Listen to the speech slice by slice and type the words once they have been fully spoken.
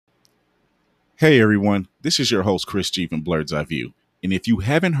Hey everyone, this is your host Chris G from Blerds, Eyeview. And if you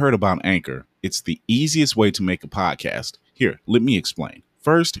haven't heard about Anchor, it's the easiest way to make a podcast. Here, let me explain.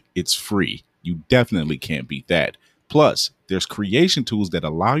 First, it's free. You definitely can't beat that. Plus, there's creation tools that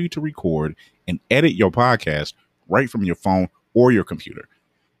allow you to record and edit your podcast right from your phone or your computer.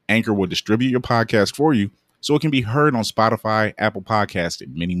 Anchor will distribute your podcast for you so it can be heard on Spotify, Apple Podcasts,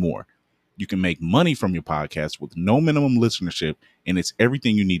 and many more. You can make money from your podcast with no minimum listenership, and it's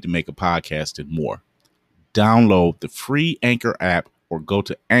everything you need to make a podcast and more. Download the free Anchor app or go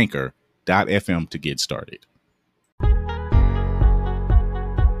to anchor.fm to get started.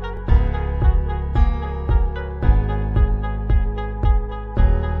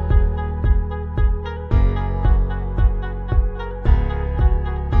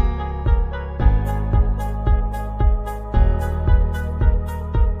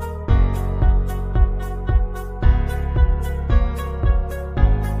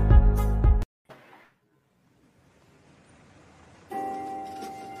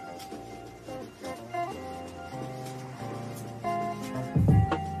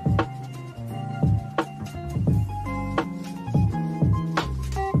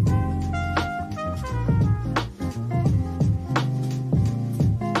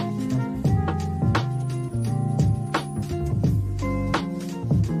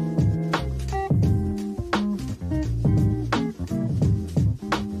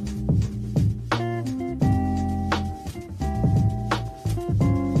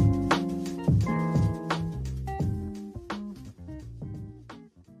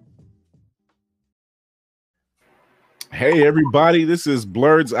 Hey everybody, this is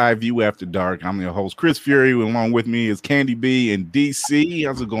Blerds Eyeview After Dark. I'm your host Chris Fury. Along with me is Candy B and DC.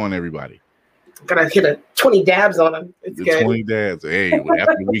 How's it going, everybody? Gotta hit a 20 dabs on them. It's good. 20 dabs. Hey,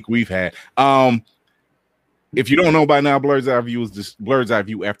 after the week we've had. If you don't know by now, Blerds Eyeview is this Blerds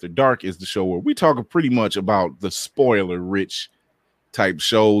Eyeview After Dark is the show where we talk pretty much about the spoiler-rich type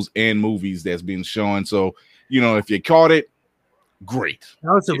shows and movies that's been shown. So, if you caught it, great.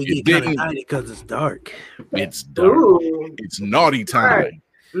 Also, we get kind of night because it's dark. It's dark. Ooh. It's naughty time.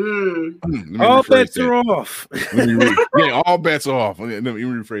 Right. All bets are off. All bets are off. Let me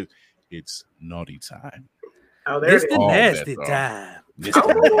rephrase. It's naughty time. Oh, there's the nasty time.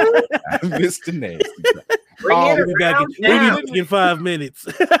 Mr. Nasty time. We'll be back in 5 minutes.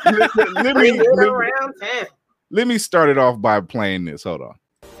 Let me start it off by playing this. Hold on.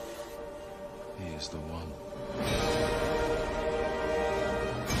 He is the one.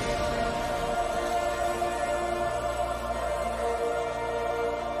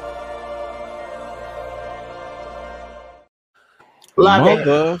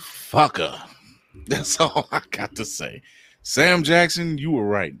 Motherfucker. That's all I got to say. Sam Jackson, you were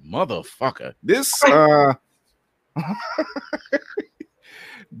right. Motherfucker. This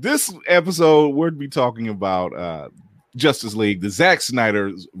this episode, we'll be talking about Justice League, the Zack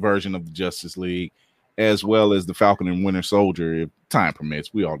Snyder's version of the Justice League, as well as the Falcon and Winter Soldier, if time permits.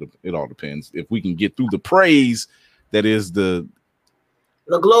 It all depends. If we can get through the praise that is the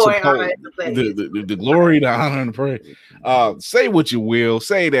glory, the glory, the honor, and the praise. Say what you will.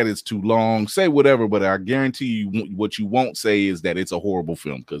 Say that it's too long. Say whatever, but I guarantee you, what you won't say is that it's a horrible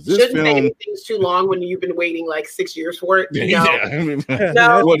film. Because this shouldn't film, say anything's too long when you've been waiting like 6 years for it.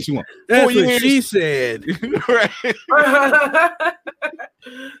 No. What you want? That's 4 what years? she said. Right.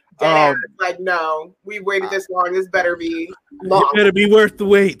 Like, no, we waited this long. This better be long. It better be worth the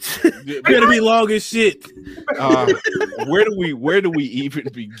wait. It better be long as shit. Where do we even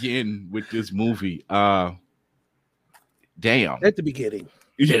begin with this movie? Damn. At the beginning.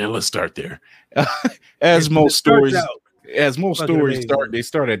 Yeah, let's start there. As most stories start, they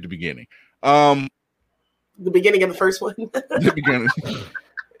start at the beginning. The beginning of the first one. The beginning.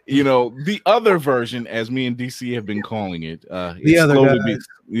 The other version, as me and DC have been calling it,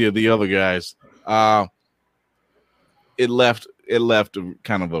 the other guys. It left a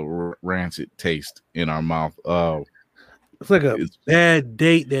kind of a rancid taste in our mouth. It's like a bad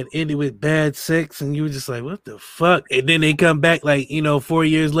date that ended with bad sex, and you were just like, "What the fuck?" And then they come back 4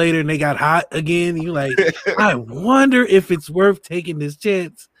 years later, and they got hot again. And you're like, "I wonder if it's worth taking this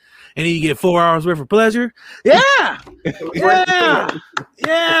chance." And then you get 4 hours worth of pleasure. Yeah,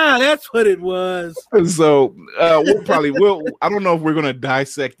 that's what it was. So I don't know if we're gonna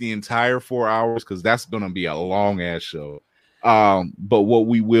dissect the entire 4 hours because that's gonna be a long ass show. But what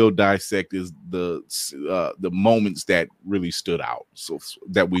we will dissect is the moments that really stood out, so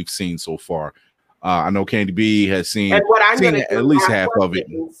that we've seen so far. I know Candy B has seen at least half of it.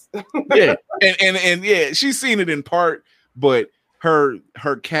 Yeah, and yeah, she's seen it in part, but her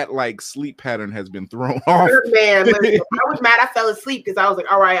cat-like sleep pattern has been thrown off. Man, listen, I was mad. I fell asleep because I was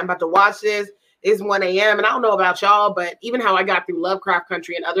like, all right, I'm about to watch this. is 1 a.m. And I don't know about y'all, but even how I got through Lovecraft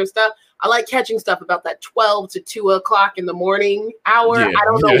Country and other stuff, I like catching stuff about that 12 to 2 o'clock in the morning hour. I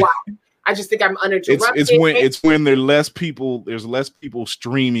don't know why. I just think I'm uninterrupted. It's when there's less people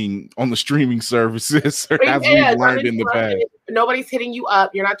streaming on the streaming services as we've learned in the past. Nobody's hitting you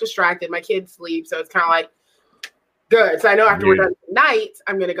up. You're not distracted. My kids sleep, so it's kind of like good. So I know after we're done tonight,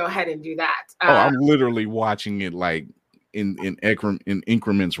 I'm going to go ahead and do that. I'm literally watching it like in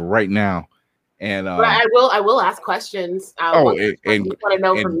increments right now. And but I will ask questions. And want to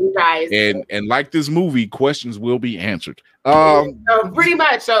know from you guys. And like this movie, questions will be answered. So pretty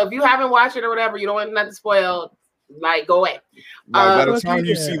much. So if you haven't watched it or whatever, you don't want nothing spoiled, like go away. By the time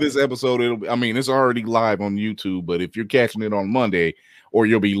you see this episode, it's already live on YouTube. But if you're catching it on Monday, or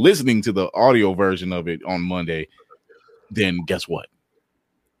you'll be listening to the audio version of it on Monday, then guess what?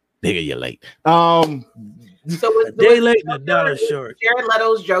 Nigga, you're late. So was late and a dollar short. Jared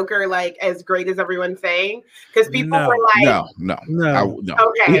Leto's Joker like as great as everyone's saying? Because people were like, no.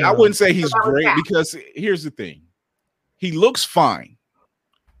 Okay, I wouldn't say he's great because here's the thing: he looks fine,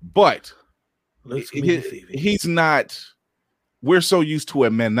 but he's not. We're so used to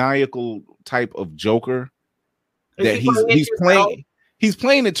a maniacal type of Joker that he's playing. He's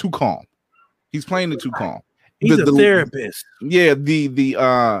playing it too calm. He's playing it too calm. He's a therapist. Yeah,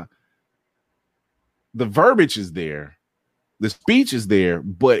 the verbiage is there, the speech is there,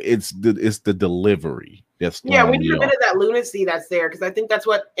 but it's the delivery that's we need a bit of that lunacy that's there, because I think that's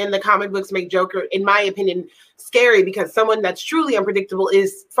what in the comic books make Joker, in my opinion, scary, because someone that's truly unpredictable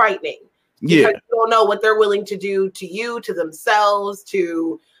is frightening. Because you don't know what they're willing to do to you, to themselves,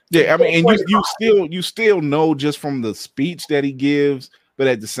 to and you still know just from the speech that he gives, but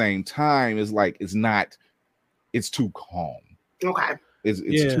at the same time, it's too calm. Okay, it's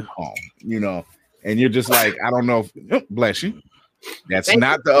too calm, and you're just like, I don't know if, bless you. That's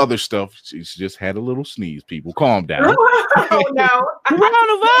not the other stuff. She's just had a little sneeze. People, calm down. Oh no,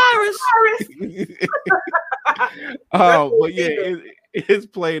 coronavirus. But it's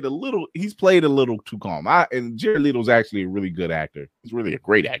played a little. He's played a little too calm. And Jared Leto's actually a really good actor. He's really a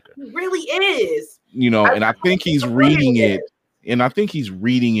great actor. He really is. And I think he's reading it. And I think he's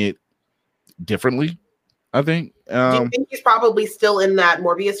reading it differently. I think. Do you think he's probably still in that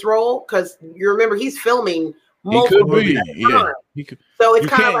Morbius role? Because you remember he's filming. He could be, He could. So it's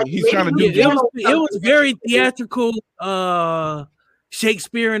kind of like he's trying to do. It was very theatrical.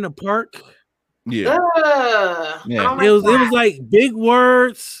 Shakespeare in the Park. Yeah. It was like big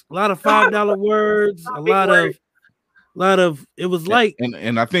words, a lot of $5 words, a lot of. It was like,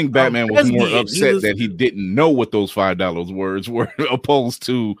 and I think Batman was more upset that he didn't know what those $5 words were, opposed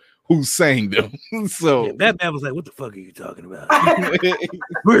to who's saying them. So Batman was like, "What the fuck are you talking about?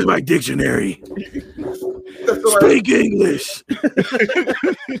 Where's my dictionary? Speak English."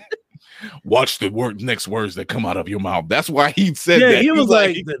 Watch the next words that come out of your mouth. That's why he said that. He was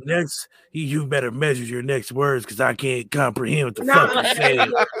like the next. You better measure your next words, because I can't comprehend what the fuck you're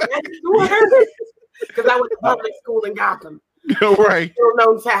saying. Because I went to public school in Gotham. Right. Still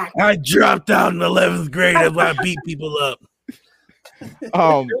known fact. I dropped out in 11th grade. That's why I beat people up.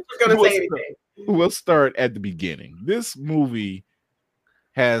 We'll start at the beginning. This movie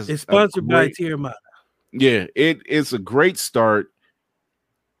it's sponsored by Tiamat. Yeah, it's a great start.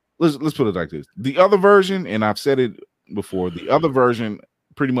 Let's put it like this. The other version, and I've said it before, the other version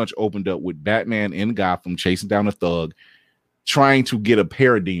pretty much opened up with Batman in Gotham chasing down a thug, trying to get a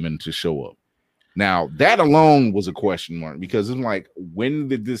parademon to show up. Now, that alone was a question mark, because it's like, when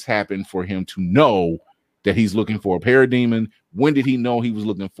did this happen for him to know that he's looking for a parademon? When did he know he was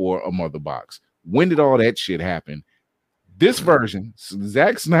looking for a mother box? When did all that shit happen? This version,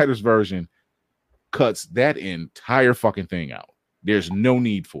 Zack Snyder's version, cuts that entire fucking thing out. There's no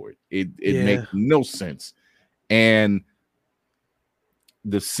need for it. It makes no sense. And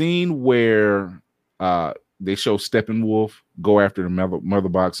the scene where they show Steppenwolf go after the mother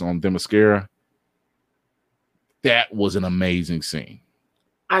box on Themyscira, that was an amazing scene.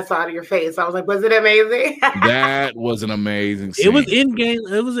 I saw it in your face. I was like, was it amazing? That was an amazing scene. It was in-game.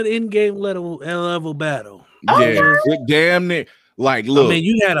 It was an in-game level battle. Yeah, it damn near. Like, look. I mean,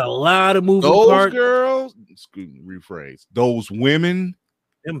 you had a lot of moving parts. Those girls, rephrase, those women,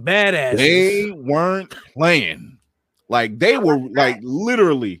 them badasses, they weren't playing. Like, they were like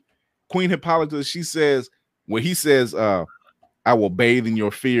literally. Queen Hippolyta, she says, when he says, I will bathe in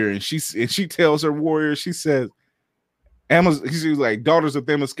your fear, and she tells her warriors, she says, she was like, daughters of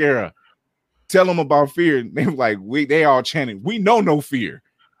Themyscira, tell them about fear. And they were like, they all chanted, we know no fear.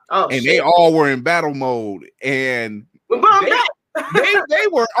 Oh, and shit. They all were in battle mode, and They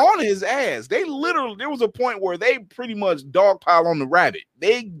were on his ass. They literally, there was a point where they pretty much dogpiled on the rabbit.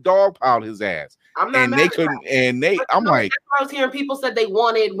 They dogpiled his ass. I'm not and mad they at couldn't, that. and they, I'm like, that's what I was hearing people said they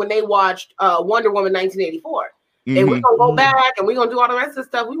wanted when they watched Wonder Woman 1984. And we're mhm. gonna go back and we're gonna do all the rest of the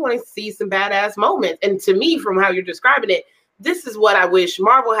stuff. We want to see some badass moments. And to me, from how you're describing it, this is what I wish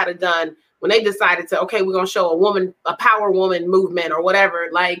Marvel had done when they decided to, okay, we're gonna show a woman, a power woman movement or whatever.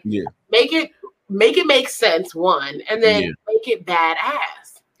 Like, make it make sense, one, and then make it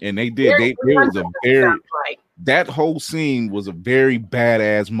badass. And they did. It was a very that whole scene was a very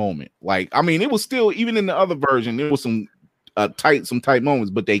badass moment. Like, I mean, it was still, even in the other version, there was some tight moments,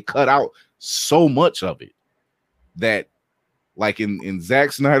 but they cut out so much of it that, like in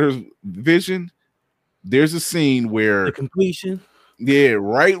Zack Snyder's vision, there's a scene where the completion. Yeah,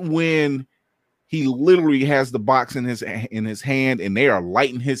 right when he literally has the box in his hand and they are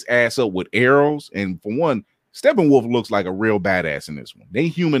lighting his ass up with arrows. And for one, Steppenwolf looks like a real badass in this one.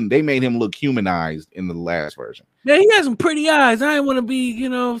 They made him look humanized in the last version. Yeah, he has some pretty eyes. I didn't want to be, you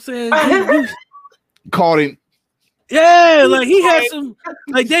know what I'm saying? Caught him. Yeah, like he had some,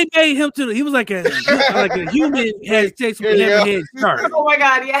 like they made him he was like a human head start. Oh my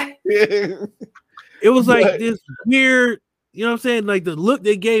god, yeah. It was like this weird, you know what I'm saying? Like the look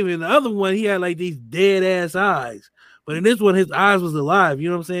they gave him. The other one, he had like these dead ass eyes. But in this one, his eyes was alive. You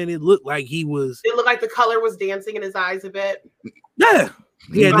know what I'm saying? It looked like he was. It looked like the color was dancing in his eyes a bit. Yeah.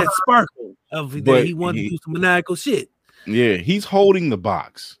 He had that sparkle of that he wanted to do some maniacal shit. Yeah, he's holding the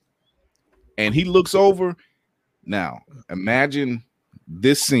box. And he looks over. Now, imagine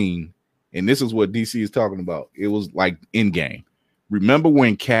this scene, and this is what DC is talking about. It was like Endgame. Remember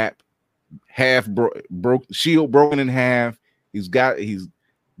when Cap half broke shield broken in half? He's got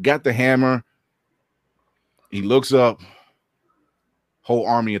the hammer. He looks up. Whole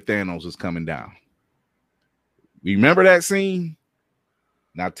army of Thanos is coming down. Remember that scene?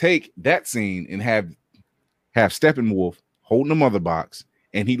 Now take that scene and have Steppenwolf holding the mother box.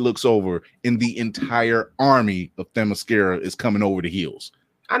 And he looks over, and the entire army of Themyscira is coming over the heels.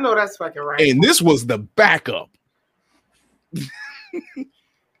 I know that's fucking right. And this was the backup.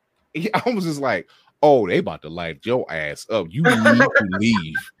 I was just like, oh, they about to light your ass up. You need to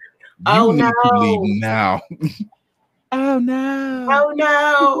leave. You need to leave now. Oh, no. Oh,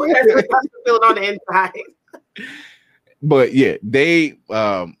 no. That's what I'm feeling on the inside. But, yeah, they,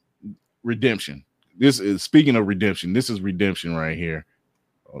 redemption. This is, speaking of redemption, this is redemption right here.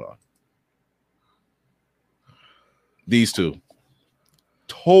 Hold on. These two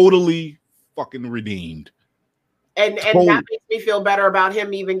totally fucking redeemed. And that makes me feel better about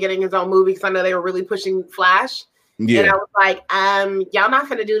him even getting his own movie, because I know they were really pushing Flash. Yeah. And I was like, y'all not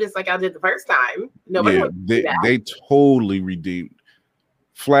gonna do this like I did the first time. Nobody they totally redeemed.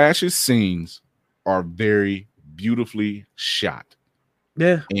 Flash's scenes are very beautifully shot.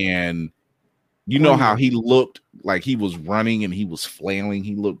 Yeah. And you know how he looked like he was running and he was flailing.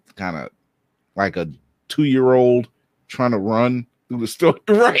 He looked kind of like a 2-year-old trying to run through the store.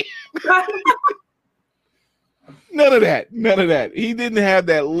 Right. None of that. He didn't have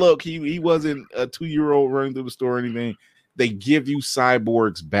that look. He wasn't a 2-year-old running through the store or anything. They give you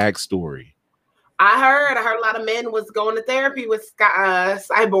Cyborg's backstory. I heard a lot of men was going to therapy with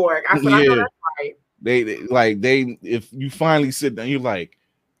Cyborg. I said, I know that's right. They if you finally sit down, you're like,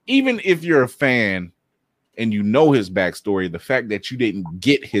 even if you're a fan and you know his backstory, the fact that you didn't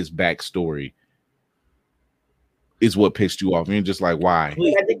get his backstory is what pissed you off. And you're just like, why?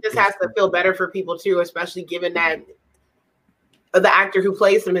 I think this has to feel better for people too, especially given that the actor who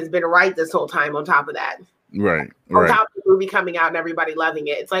plays him has been right this whole time on top of that. Right. On top of the movie coming out and everybody loving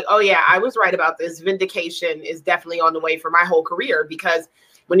it. It's like, oh yeah, I was right about this. Vindication is definitely on the way for my whole career, because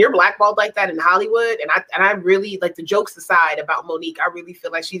when you're blackballed like that in Hollywood, and I really, like, the jokes aside about Monique, I really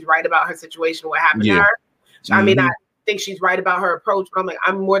feel like she's right about her situation, what happened to her. Mm-hmm. I mean, I think she's right about her approach, but I'm like,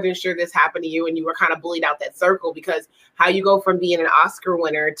 I'm more than sure this happened to you and you were kind of bullied out that circle, because how you go from being an Oscar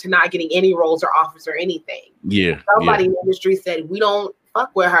winner to not getting any roles or offers or anything. Yeah. Somebody in the industry said, we don't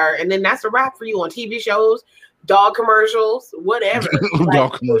fuck with her. And then that's a wrap for you on TV shows, dog commercials, whatever.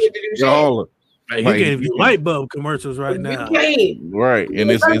 Dog commercials. You can't even do light bulb commercials right now. Right. And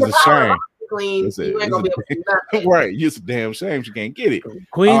it's a shame. It's a damn shame she can't get it.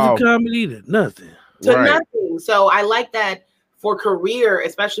 Queens of comedy to nothing. Nothing. So I like that for career,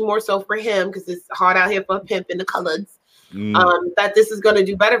 especially more so for him, because it's hard out here for a pimp in the colors. That this is going to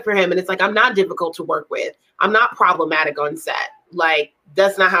do better for him. And it's like, I'm not difficult to work with. I'm not problematic on set. Like,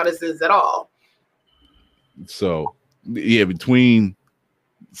 that's not how this is at all. So, yeah, between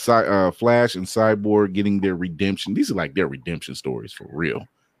Flash and Cyborg getting their redemption, these are like their redemption stories for real.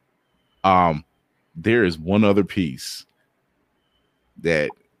 There is one other piece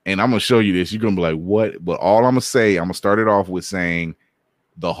that, and I'm gonna show you this. You're gonna be like, what? But all I'm gonna say, I'm gonna start it off with saying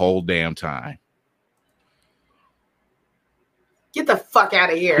the whole damn time. Get the fuck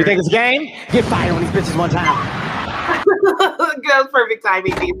out of here. You think it's a game? Get fired on these bitches one time. Good, perfect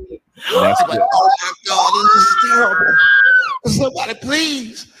timing, baby. That's good. Oh my God, this is terrible. Somebody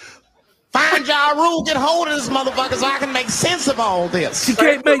please find Ja Rule, get hold of this motherfucker so I can make sense of all this. She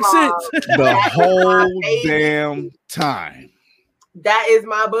can't make sense. The whole damn time. That is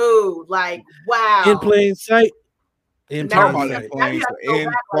my boo. Like, wow. In plain sight. In Now plain you sight. have- now you have to go And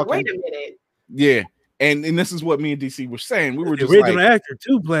back, like, wait fucking- a minute. Yeah. And this is what me and DC were saying. We were The just original like, actor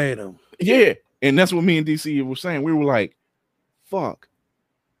too playing him. yeah. And that's what me and DC were saying. We were like, fuck.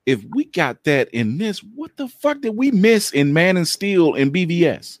 If we got that in this, what the fuck did we miss in Man and Steel and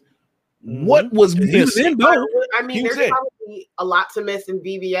BVS? What was He was missing? in both. I mean, He was there's in. probably a lot to miss in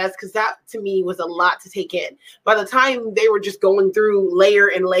BVS because that to me was a lot to take in. By the time they were just going through layer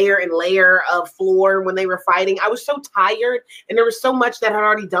and layer and layer of floor when they were fighting, I was so tired and there was so much that had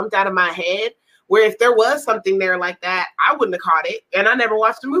already dumped out of my head. Where if there was something there like that, I wouldn't have caught it, and I never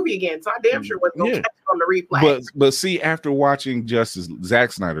watched the movie again. So I damn sure wasn't gonna catch it on the replay. But see, after watching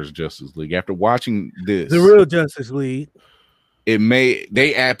Zack Snyder's Justice League, after watching this, The real Justice League.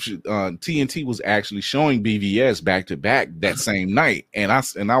 TNT was actually showing BVS back to back that same night, and I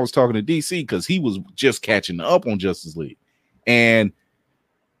was talking to DC because he was just catching up on Justice League, and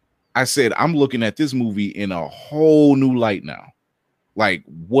I said I'm looking at this movie in a whole new light now. Like,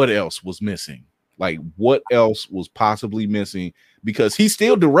 what else was missing? Like, what else was possibly missing? Because he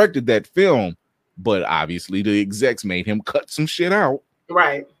still directed that film, but obviously the execs made him cut some shit out.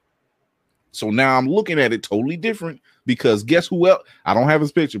 Right. So now I'm looking at it totally different because guess who else? I don't have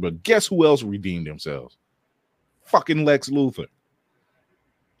his picture, but guess who else redeemed themselves? Fucking Lex Luthor.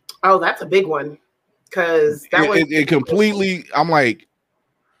 Oh, that's a big one. Because that was It completely. I'm like,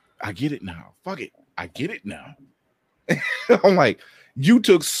 I get it now. Fuck it. I get it now. I'm like, you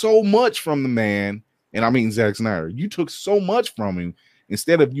took so much from the man, and I mean Zack Snyder. You took so much from him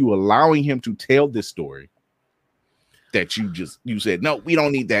instead of you allowing him to tell this story. That you said, no, we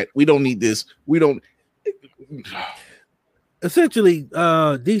don't need that. We don't need this. We don't. Essentially,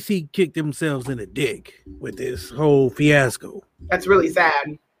 DC kicked themselves in the dick with this whole fiasco. that's really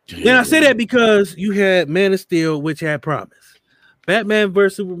sad. And I say that because you had Man of Steel, which had promise. Batman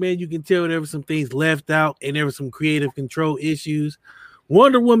vs. Superman, you can tell there were some things left out and there were some creative control issues.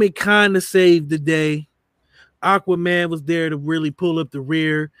 Wonder Woman kind of saved the day. Aquaman was there to really pull up the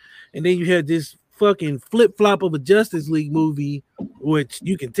rear. And then you had this fucking flip-flop of a Justice League movie, which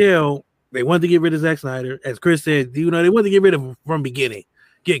you can tell they wanted to get rid of Zack Snyder. As Chris said, they wanted to get rid of him from beginning.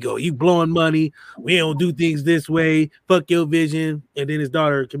 Get-go. You blowing money. We don't do things this way. Fuck your vision. And then his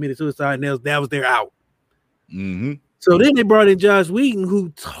daughter committed suicide, and that was their out. Mm-hmm. So then they brought in Joss Whedon, who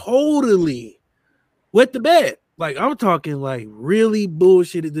totally wet the bed. Like, I'm talking like really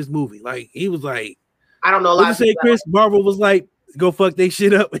bullshitted this movie. Like, he was like, I don't know. what you say, Chris? Marvel was like, go fuck they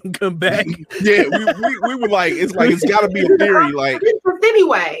shit up and come back. Yeah, we were like, it's got to be a theory. Like,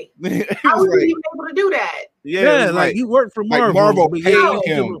 anyway, how was like, he even able to do that? Yeah, like you work for Marvel. Like Marvel but paid yeah,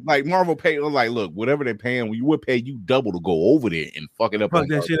 him. Like Marvel paid. Like, look, whatever they're paying, we would pay you double to go over there and fuck it up. Fuck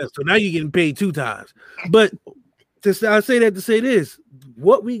that shit up. So now you're getting paid 2 times. But I say that to say this: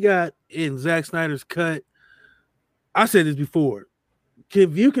 what we got in Zack Snyder's cut, I said this before.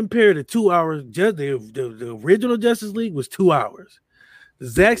 If you compare the 2 hours, the original Justice League was 2 hours.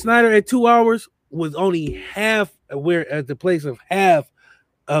 Zack Snyder at 2 hours was only half at the place of half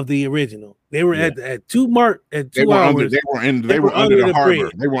of the original. They were at 2 mark at 2 hours. They were under the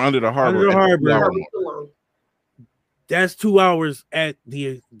harbor. They were under the harbor. That's 2 hours at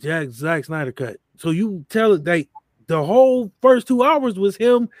the Zack Snyder cut. So you tell it that the whole first 2 hours was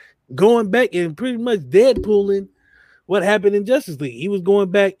him going back and pretty much Deadpooling what happened in Justice League. He was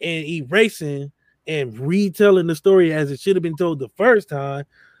going back and erasing and retelling the story as it should have been told the first time,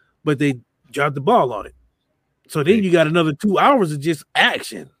 but they dropped the ball on it. So then you got another 2 hours of just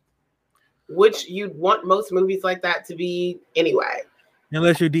action. Which you'd want most movies like that to be anyway.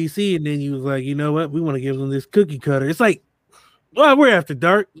 Unless you're DC, and then you was like, you know what? We want to give them this cookie cutter. It's like, well, we're after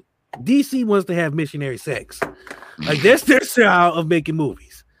dark. DC wants to have missionary sex. Like, that's their style of making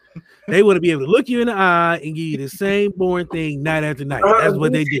movies. They want to be able to look you in the eye and give you the same boring thing night after night. That's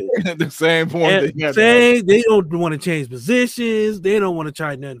what they do. The same boring thing. They don't want to change positions. They don't want to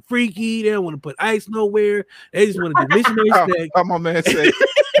try nothing freaky. They don't want to put ice nowhere. They just want to do missionary sex. How my man said,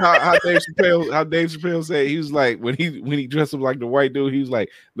 how Dave Chappelle said, he was like, when he dressed up like the white dude, he was like,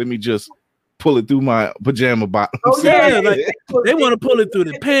 let me just pull it through my pajama bottom. Oh, yeah, like, they want to pull it through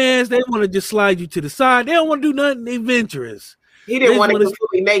the pants. They want to just slide you to the side. They don't want to do nothing adventurous. He didn't want to get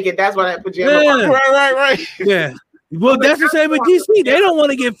fully naked. That's why that pajama. Yeah. Right. Yeah. Well, that's the same with DC. They don't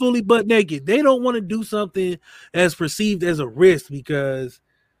want to get fully butt naked. They don't want to do something as perceived as a risk because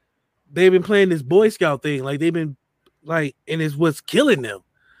they've been playing this Boy Scout thing. Like they've been like, and it's what's killing them.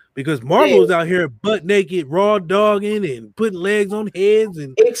 Because Marvel's out here butt naked, raw dogging, and putting legs on heads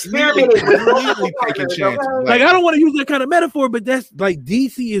and experimenting with taking chances. like I don't want to use that kind of metaphor, but that's like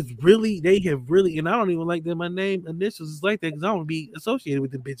DC is really, they have really, and I don't even like that my name initials is like that because I don't want to be associated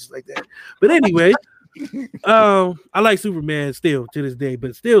with the bitches like that. But anyway, I like Superman still to this day,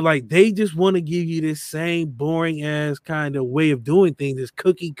 but still like they just want to give you this same boring ass kind of way of doing things, this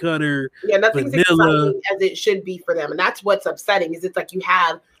cookie cutter. Yeah, nothing's exciting as it should be for them, and that's what's upsetting. Is it's like you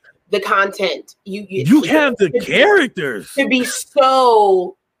have the content, you have the characters to be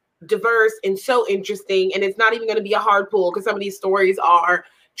so diverse and so interesting, and it's not even going to be a hard pull because some of these stories are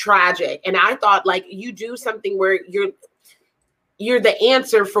tragic. And I thought like you do something where you're the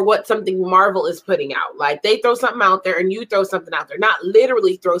answer for what something Marvel is putting out. Like they throw something out there and you throw something out there, not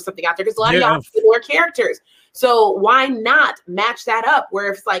literally throw something out there because a lot of y'all have more characters. So why not match that up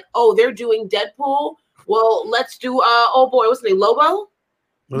where if it's like, oh, they're doing Deadpool, well, let's do oh boy, what's his name, Lobo?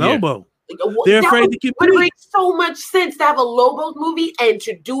 Lobo. They're afraid to compete. It makes so much sense to have a Lobo movie and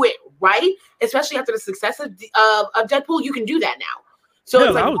to do it right, especially after the success of Deadpool. You can do that now.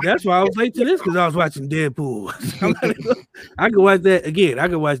 So yeah, that's why I was late to this because I was watching Deadpool. I can watch that again. I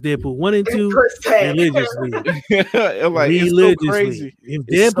can watch Deadpool 1 and 2 religiously. Like, it's so crazy. If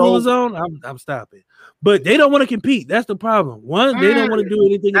Deadpool is on, I'm stopping. But they don't want to compete. That's the problem. One, they don't want to do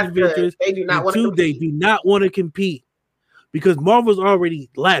anything in adventures. They do not want to. Two, they do not want to compete. Because Marvel's already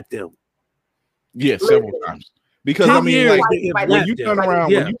lapped them. Yeah, several times. Because I mean, like when you turn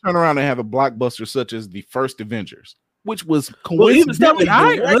around and have a blockbuster such as the first Avengers, which was let's start with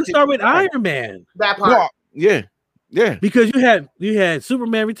Iron Man. That part. Yeah. Because you had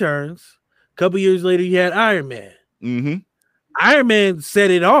Superman Returns. A couple years later, you had Iron Man. Mm-hmm. Iron Man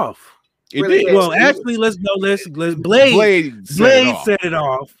set it off. It did. Well, actually, let's Blade set it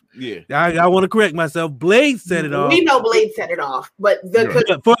off. Yeah, I want to correct myself. Blade set it off. We know Blade set it off, but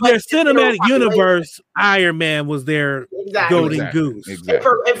for their cinematic universe, Iron Man was their golden goose.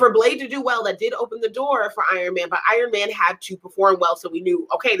 Exactly. And for Blade to do well, that did open the door for Iron Man, but Iron Man had to perform well, so we knew,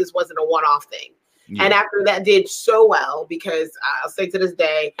 okay, this wasn't a one-off thing. Yeah. And after that did so well, because I'll say to this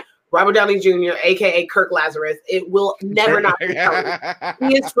day, Robert Downey Jr., aka Kirk Lazarus, it will never not be Tony.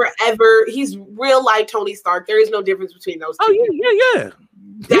 He is forever. He's real life Tony Stark. There is no difference between those two. Oh yeah.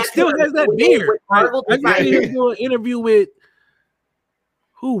 He still has that beard. I do an interview with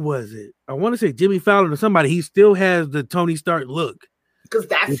who was it? I want to say Jimmy Fallon or somebody. He still has the Tony Stark look. Because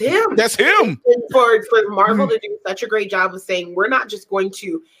that's him. That's him. And for Marvel to do such a great job of saying we're not just going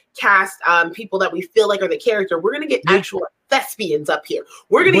to cast people that we feel like are the character. We're going to get actual thespians up here.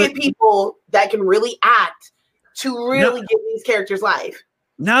 We're going to get people that can really act to really give these characters life.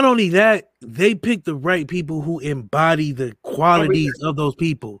 Not only that, they picked the right people who embody the qualities of those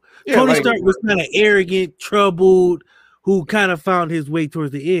people. Yeah, Tony Stark was kind of arrogant, troubled, who kind of found his way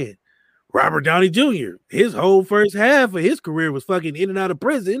towards the end. Robert Downey Jr., his whole first half of his career was fucking in and out of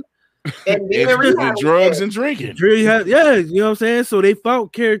prison. And drugs and drinking. Yeah, you know what I'm saying? So they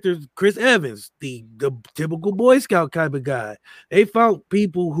found characters, Chris Evans, the typical Boy Scout type of guy. They found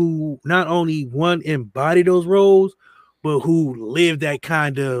people who not only embody those roles, but who lived that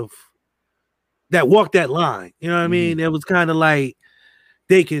kind of, that walked that line. You know what I mean? It was kind of like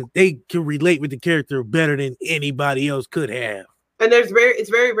they can relate with the character better than anybody else could have. And it's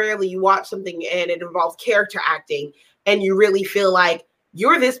very rarely you watch something and it involves character acting and you really feel like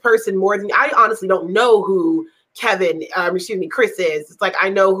you're this person more than, I honestly don't know who Chris is. It's like, I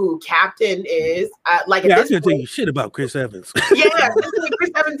know who Captain is. I can't tell you shit about Chris Evans.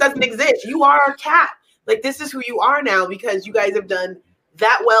 Chris Evans doesn't exist. You are Cap. Like, this is who you are now because you guys have done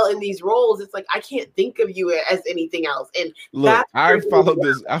that well in these roles. It's like, I can't think of you as anything else. And look, I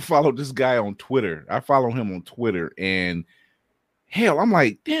follow this guy on Twitter. I follow him on Twitter, and hell, I'm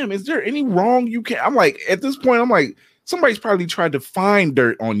like, damn, is there any wrong you can? I'm like, at this point, I'm like, somebody's probably tried to find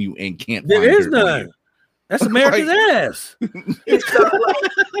dirt on you and can't. There is none. That's America's ass. You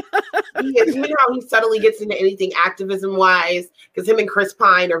know how he subtly gets into anything activism wise, because him and Chris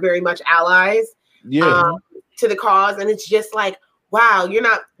Pine are very much allies. Yeah. To the cause, and it's just like, wow, you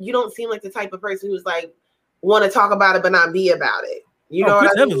don't seem like the type of person who's like want to talk about it but not be about it. You know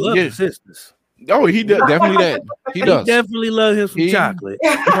Chris what I mean? Evans loves his sisters. Oh, he does definitely that. He does. Definitely love him some chocolate,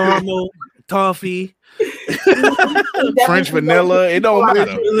 caramel, toffee, French vanilla. It don't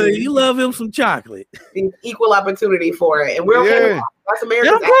matter. You love him some chocolate. Equal opportunity for it, and we're okay with that. That's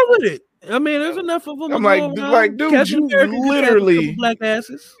America's. I'm cool with it. I mean, there's enough of them. I'm like, dude, Captain America literally, black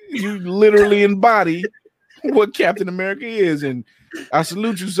asses. You literally embody what Captain America is, and I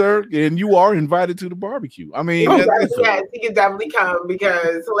salute you, sir. And you are invited to the barbecue. I mean, yes, he can definitely come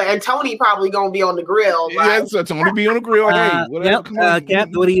because and Tony probably gonna be on the grill. Right? Yeah, so Tony be on the grill. Hey, whatever. Cap,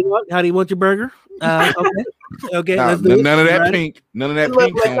 what do you want? How do you want your burger? Okay. Let's do none it. of that Right. pink. None of that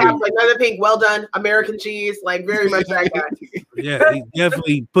Look, pink. like none of the pink. Well done, American cheese. Like very much that guy. Yeah, he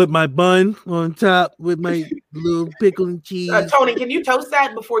definitely put my bun on top with my little pickle and cheese. Tony, can you toast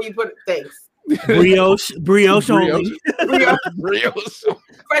that before you put things? Brioche only. Brioche.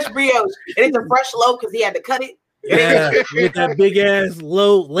 Fresh brioche, and it's a fresh loaf because he had to cut it. Yeah, with that big ass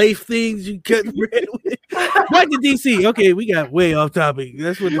low lace things you cut bread with. Back to DC. Okay, we got way off topic.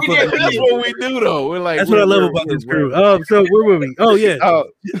 That's what That's what we do, though. We're like, that's what I love about this crew. So where were we? Oh yeah,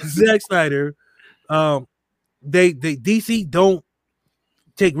 Zack Snyder. They DC don't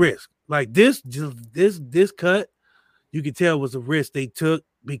take risks like this. This cut, you could tell was a risk they took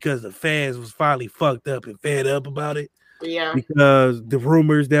because the fans was finally fucked up and fed up about it. Yeah, because the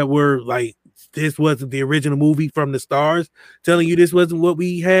rumors that were like, this wasn't the original movie from the stars, telling you this wasn't what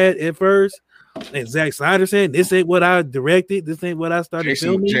we had at first. And Zack Snyder saying, this ain't what I directed. This ain't what I started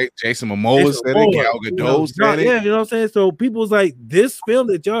filming. Jason Momoa said it. Gal Gadot said it. Yeah, you know what I'm saying? So people was like, this film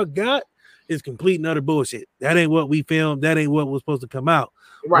that y'all got is complete and utter bullshit. That ain't what we filmed. That ain't what was supposed to come out.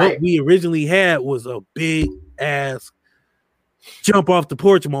 Right. What we originally had was a big ass jump off the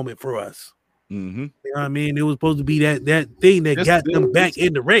porch moment for us. Mm-hmm. You know what I mean? It was supposed to be that thing that got them back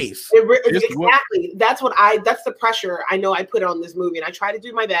in the race. Exactly. That's the pressure I know I put on this movie, and I try to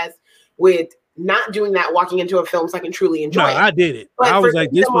do my best with not doing that walking into a film so I can truly enjoy it. I did it. But I was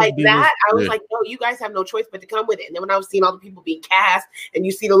like, this like that. I was like, no, you guys have no choice but to come with it. And then when I was seeing all the people being cast, and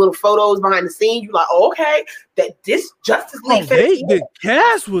you see the little photos behind the scene, you're like, oh, okay, that this Justice League. The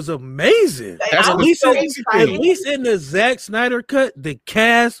cast was amazing. At least in the Zack Snyder cut, the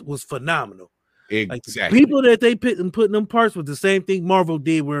cast was phenomenal. Exactly. Like, people that they put in them parts was the same thing Marvel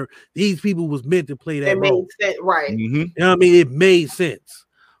did, where these people was meant to play that role. Made sense, right? Mm-hmm. You know what I mean? It made sense.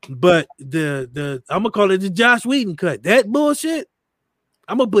 But the I'm gonna call it the Josh Whedon cut. That bullshit,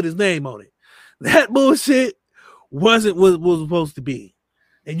 I'm gonna put his name on it. That bullshit wasn't what was supposed to be,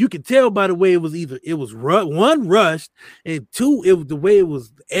 and you could tell by the way it was one rushed, and two, it was the way it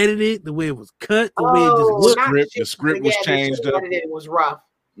was edited, the way it was cut, the way it just looked. The script was changed up. It was rough.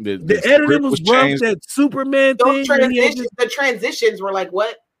 The editing was rough. That Superman thing. The transitions were like,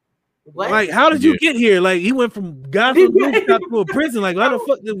 what? Like, how did you get here? Like, he went from Gotham to a prison. Like, how the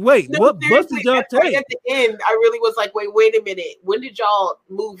fuck? What bus did y'all take? Right at the end, I really was like, wait a minute. When did y'all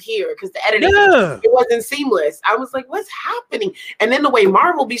move here? Because the editing, it wasn't seamless. I was like, what's happening? And then the way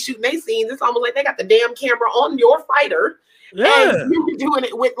Marvel be shooting their scenes, it's almost like they got the damn camera on your fighter. Yeah. And you're doing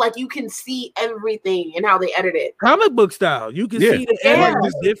it with, like, you can see everything and how they edit it. Comic book style. You can see the editing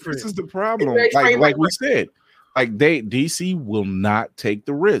is different. This is the problem. Like we said, like DC will not take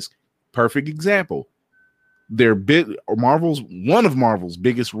the risk. Perfect example. One of Marvel's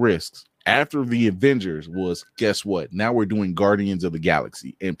biggest risks after the Avengers was, guess what? Now we're doing Guardians of the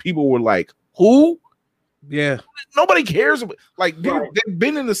Galaxy. And people were like, who? Yeah. Nobody cares. Like, they've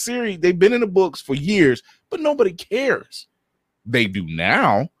been in the series, they've been in the books for years, but nobody cares. They do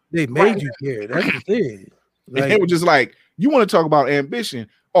now. They made you care. That's the thing. Like, and they were just like, you want to talk about ambition?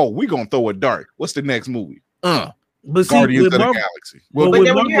 Oh, we're going to throw a dart. What's the next movie? But Guardians of the Galaxy. But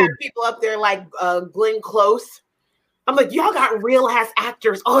then when you have people up there like Glenn Close, I'm like, y'all got real ass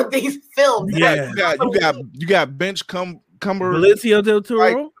actors on these films. Yeah, you got Bench Cumber, Benicio del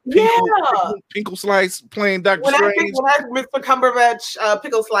Toro, Pinkle Slice playing Doctor Strange. When I Mr. Cumberbatch,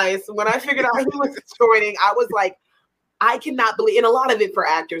 Pickle Slice, when I figured out he was joining, I was like, I cannot believe, and a lot of it for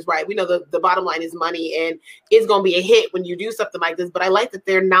actors, right? We know the bottom line is money, and it's going to be a hit when you do something like this. But I like that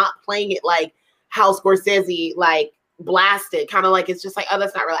they're not playing it like how Scorsese like blasted, kind of like it's just like, oh,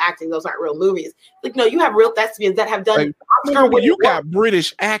 that's not real acting, those aren't real movies. Like, no, you have real thespians that have done Oscar. You got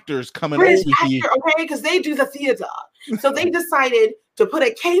British actors coming over here, okay, because they do the theater, so they decided to put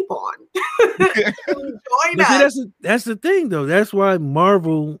a cape on. That's the thing, though. That's why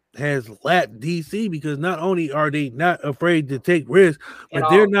Marvel has lapped DC, because not only are they not afraid to take risks, but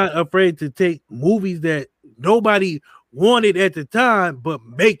they're not afraid to take movies that nobody wanted at the time, but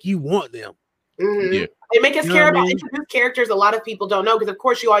make you want them. Mm-hmm. Yeah. They make us care about introduced characters a lot of people don't know, because of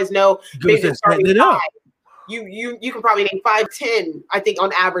course you always know starting with 5. You can probably name 5, 10, I think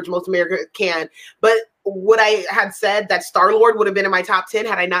on average most America can. But what I had said that Star-Lord would have been in my top 10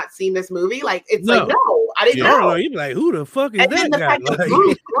 had I not seen this movie. Like, it's like, no, I didn't know. You'd be like, who the fuck is that guy?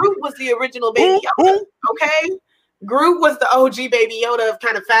 Groot was the original baby Yoda, okay? Groot was the OG Baby Yoda of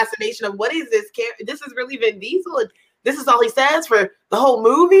kind of fascination of what is this character? This is really Vin Diesel. And this is all he says for the whole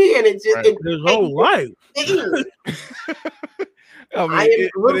movie, and it's just his whole life. I mean,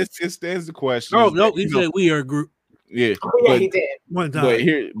 it stands the question. Oh no, he said we are Groot. Yeah, he did. One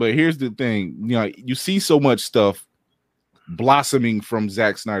time. But here's the thing. You know, you see so much stuff blossoming from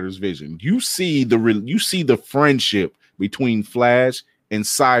Zack Snyder's vision. You see the friendship between Flash and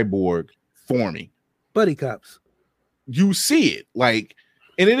Cyborg forming. Buddy cops. You see it and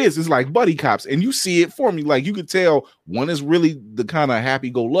it's like buddy cops, and you see it forming. Like you could tell one is really the kind of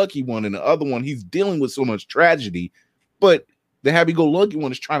happy-go-lucky one, and the other one he's dealing with so much tragedy, but the happy-go-lucky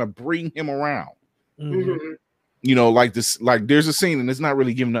one is trying to bring him around. Mm-hmm. You know, like this, like there's a scene, and it's not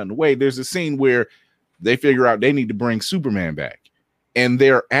really giving nothing away. There's a scene where they figure out they need to bring Superman back, and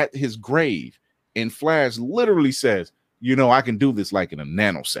they're at his grave, and Flash literally says, "You know, I can do this like in a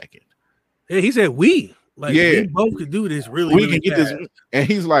nanosecond." Yeah, he said we we both could do this really. We can get this, and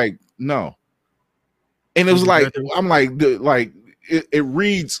he's like, "No," and it was like, I'm like, it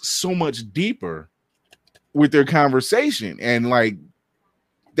reads so much deeper with their conversation, and like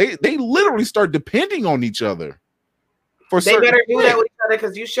they literally start depending on each other. They better do that with each other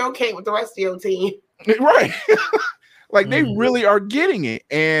because you sure can't with the rest of your team. Right. Like they really are getting it.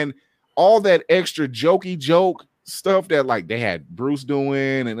 And all that extra jokey joke stuff that like they had Bruce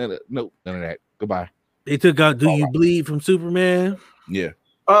doing and no, none of that. Goodbye. They took out Do You Bleed from Superman? Yeah.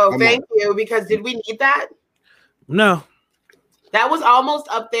 Oh, thank you. Because did we need that? No. That was almost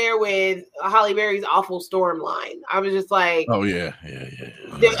up there with Halle Berry's awful Storm line. I was just like, oh yeah.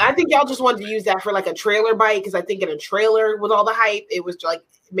 I think y'all just wanted to use that for like a trailer bite because I think in a trailer with all the hype, it was like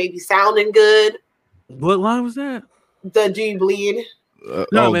maybe sounding good. What line was that? The Do You Bleed? For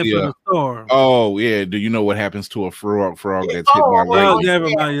the Storm. Oh yeah. Do you know what happens to a frog that's hit by lightning? Oh, never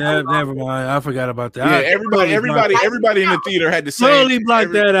mind. I forgot about that. Yeah, everybody in the theater had the same. Slowly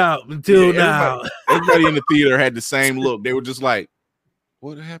blocked that out until now. Everybody in the theater had the same look. They were just like,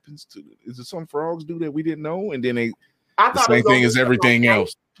 "What happens to? Is it some frogs do that we didn't know?" And then the same thing as everything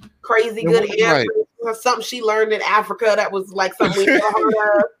else. Crazy good answer. Like, something she learned in Africa that was like something we never heard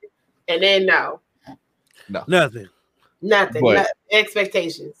of. And then Nothing. But,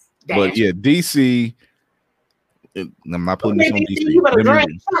 expectations. Dash. But yeah, DC. I'm not putting this on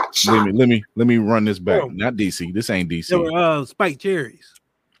DC. Let me run this back. Not DC. This ain't DC. They were spiked cherries.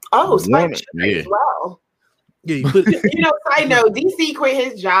 Oh, spiked cherries. Wow. Yeah, side note, DC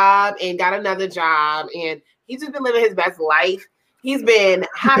quit his job and got another job, and he's just been living his best life. He's been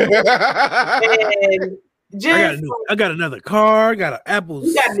happy and just. I got another car. Got an Apple.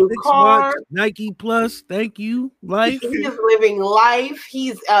 He got a new car. Watch, Nike Plus. Thank you. Life. He's living life.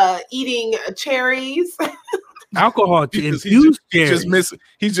 He's eating cherries. Alcohol infused cherries.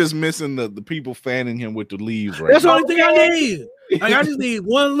 He's just missing the people fanning him with the leaves. Right. That's the only thing I need. Like, I just need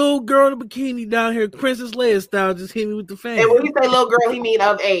one little girl in a bikini down here, Princess Leia style, just hit me with the fan. And when you say little girl, he mean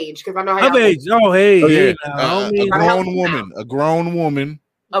of age, because I know how of age. Oh, hey, a grown woman.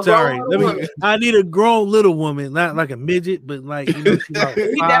 Sorry, I need a grown little woman, not like a midget, but like she's about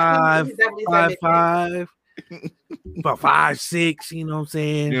 5'5", about 5'6". You know what I'm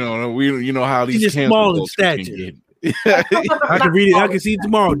saying? You know how these just small in stature. I can read it. I can see it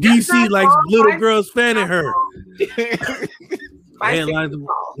tomorrow. DC likes little girls fanning her.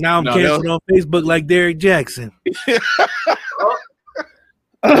 Now I'm canceled on Facebook like Derek Jackson.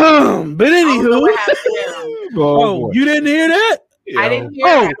 But anywho, you didn't hear that? I didn't hear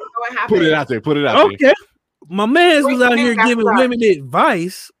that. What happened? Put it out there. My man was out here giving women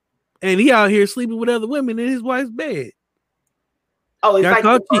advice, and he out here sleeping with other women in his wife's bed. Oh, it's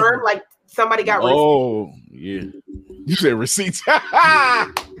like somebody got receipts. Oh, yeah. You said receipts.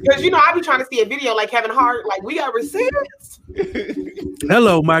 Because I be trying to see a video like Kevin Hart, like we got receipts.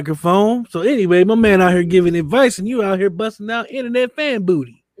 Hello, microphone. So anyway, my man out here giving advice, and you out here busting out internet fan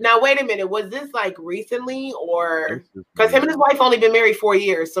booty. Now wait a minute, was this like recently, or because him and his wife only been married 4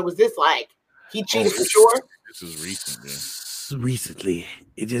 years? So was this like he cheated for sure? This is recent, man. Recently,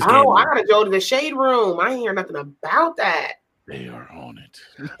 it just. I gotta go to the shade room. I ain't hear nothing about that. They are on it.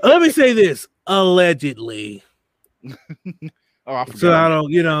 Let me say this: allegedly. I so I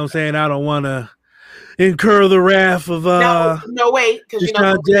don't, what I'm saying, I don't want to incur the wrath of no wait, because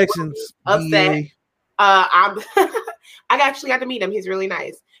Jackson's upset. I actually got to meet him. He's really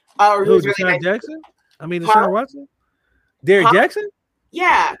nice. Who's really nice. Jackson? I mean, Deshaun Watson? Derek Jackson?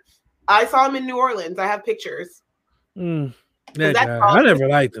 Yeah, I saw him in New Orleans. I have pictures. That guy, I never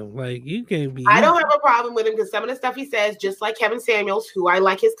liked him. Like, you can't be. I don't have a problem with him because some of the stuff he says, just like Kevin Samuels, who I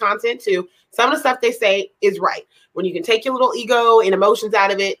like his content too, some of the stuff they say is right. When you can take your little ego and emotions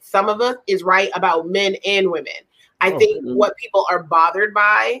out of it, some of it is right about men and women. I think what people are bothered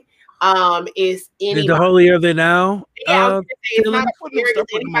by is anybody. Is the holier than now? Yeah, it's not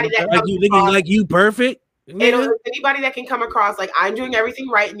anybody that like you like you perfect. Anybody that can come across like I'm doing everything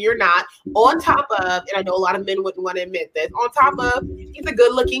right and you're not. On top of, and I know a lot of men wouldn't want to admit this. On top of, he's a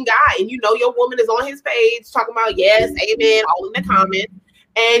good-looking guy, and you know your woman is on his page talking about yes, amen, all in the comments,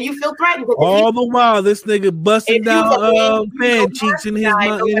 and you feel threatened. All the while, this nigga busting down fan cheeks in his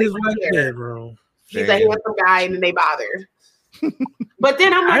wife's bedroom. He's a handsome guy, and then they bothered. But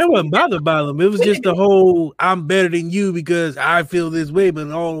then I wasn't bothered by them. It was just the whole I'm better than you because I feel this way,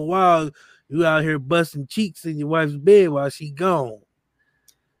 but all the while you out here busting cheeks in your wife's bed while she gone.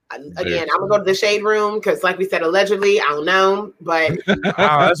 Again, I'm gonna go to the shade room because, like we said, allegedly, I don't know, but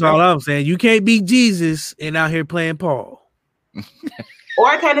that's all I'm saying. You can't be Jesus and out here playing Paul. Or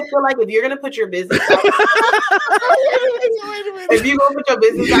I kind of feel like if you're gonna put your business out, if you're gonna put your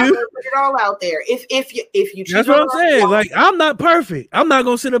business out there, put it all out there. If you that's what I'm saying. Like, I'm not perfect. I'm not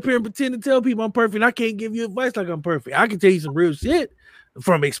gonna sit up here and pretend to tell people I'm perfect. I can't give you advice like I'm perfect. I can tell you some real shit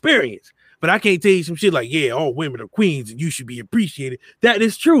from experience, but I can't tell you some shit like, yeah, all women are queens and you should be appreciated. That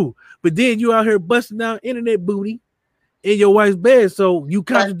is true. But then you out here busting down internet booty in your wife's bed, so you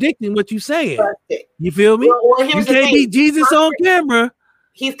contradicting what you saying. You feel me? Well, you can't be Jesus on camera.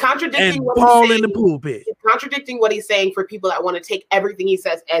 He's contradicting what Paul he's saying. In the pulpit. He's contradicting what he's saying for people that want to take everything he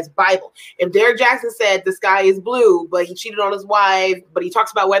says as Bible. If Derek Jackson said the sky is blue, but he cheated on his wife, but he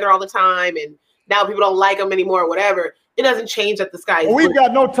talks about weather all the time, and now people don't like him anymore or whatever, it doesn't change that the sky is blue. We've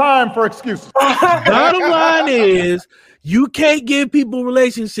got no time for excuses. Bottom line is you can't give people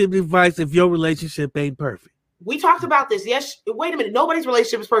relationship advice if your relationship ain't perfect. We talked about this. Yes. Wait a minute. Nobody's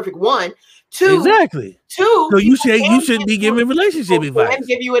relationship is perfect. One, two. Exactly. Two. So you shouldn't be giving relationship advice. Can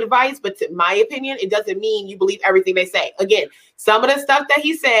give you advice, but to my opinion, it doesn't mean you believe everything they say. Again, some of the stuff that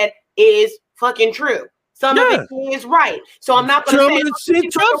he said is fucking true. Some of it is right. So I'm not going to say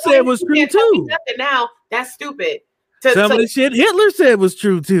shit Trump said was true too. Now that's stupid. Some of the shit Hitler said was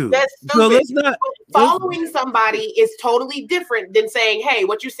true too. That's stupid. So let's not following somebody is totally different than saying, "Hey,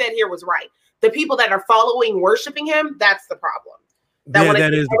 what you said here was right." The people that are following, worshiping him, that's the problem.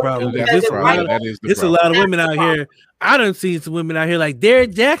 That is the problem. It's a lot of women out here. I done seen some women out here like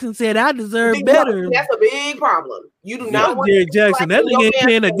Derek Jackson said I deserve better. That's a big problem. You do not want Derek Jackson. That nigga ain't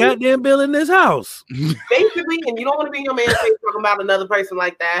paying a goddamn bill in this house. Basically, and you don't want to be in your man's face talking about another person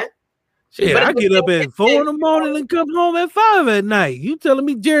like that. Shit, I get up at 4 in the morning and come home at 5 at night. You telling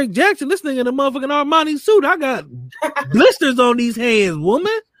me Derek Jackson, this nigga in a motherfucking Armani suit? I got blisters on these hands,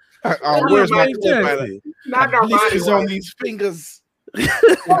 woman. Where's my clip? Blisters on these fingers.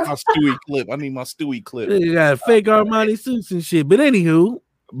 My Stewie clip. I need my Stewie clip. You got fake Armani suits and shit. But anywho,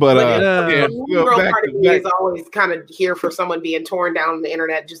 girl part of me is always kind of here for someone being torn down on the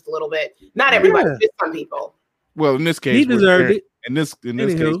internet just a little bit. Not everybody, just some people. Well, in this case, he deserved it. In this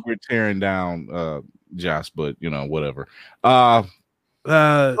case, we're tearing down Josh, but whatever.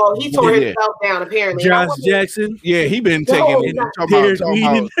 He tore himself down apparently. Josh Jackson. Yeah, he been taking he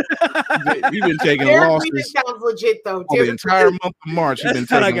been taking losses. Sounds legit though. The entire month of March, he's been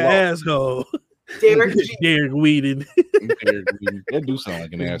taking like an asshole. Derek Whedon. That do sound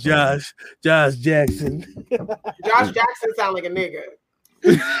like an asshole. Josh Jackson. Josh Jackson sound like a nigga.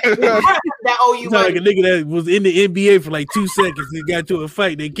 That OU like a nigga that was in the NBA for like 2 seconds and got to a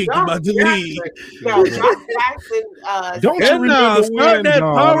fight. They kicked him out the league. No, Josh Jackson. Don't you remember start that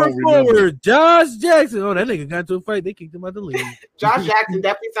power forward, Josh Jackson? Oh, that nigga got to a fight. They kicked him out the league. Josh Jackson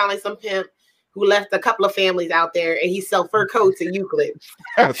definitely sound like some pimp who left a couple of families out there and he sell fur coats in Euclid.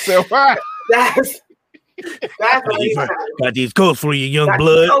 So what? That's what he's got these coats for you, young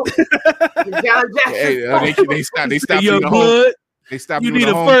blood. John Jackson. They stopped young blood. They stop you in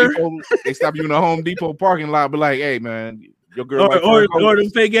the Home Depot. They stop you in the Home Depot parking lot. Be like, hey man, your girl. Or them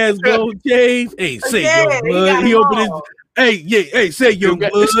fake ass gold chains. Hey, say young blood. He opened his. Hey, say young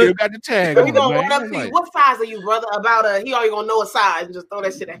blood. Still got the tag. He gonna run up to you. What size are you, brother? He already gonna know a size and just throw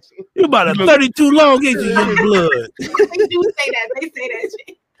that shit at you. You about a 32 long, ain't you, young blood? They do say that. They say that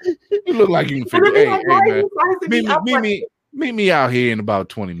shit. You look like you can figure. Hey man, meet me out here in about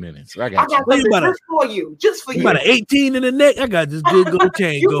 20 minutes. I got you. Just for you. About an 18 in the neck. I got this good gold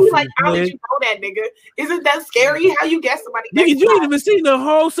chain. You be like, how did you know that, nigga? Isn't that scary? How you guess somebody? Nigga, you ain't even seen the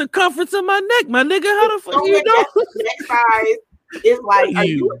whole circumference of my neck, my nigga. How the fuck you know? Neck size is like, are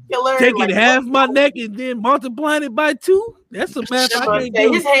you a killer? Taking half my neck and then multiplying it by 2? That's a math I can't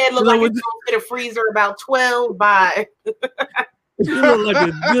do. His head look like it's gonna fit a freezer about 12 by. You look like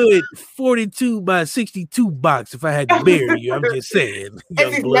a good 42 by 62 box if I had to bury you. I'm just saying.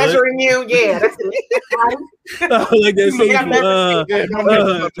 As he's measuring you, yeah, that's it. Like that scene from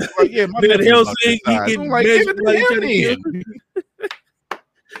that Helsing, he can measure like he's trying to kill me.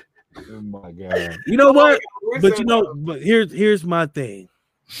 Oh my God. You know what? But here's my thing.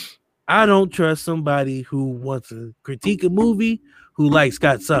 I don't trust somebody who wants to critique a movie who likes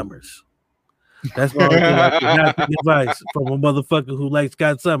Scott Summers. That's why I do not take advice from a motherfucker who likes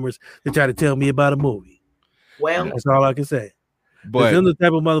Scott Summers to try to tell me about a movie. Well, that's all I can say. But them the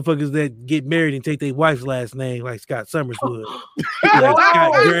type of motherfuckers that get married and take their wife's last name like Scott Summers would. Like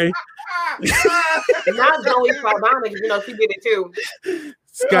Scott Gray. Not Zoe Saldana, you know, she did it too.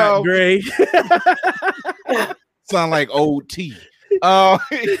 Scott Gray. Sound like old T.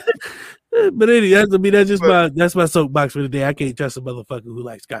 But anyway, that's my soapbox for the day. I can't trust a motherfucker who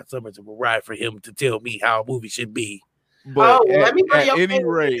likes Scott Summers and will ride for him to tell me how a movie should be. But let me bring at any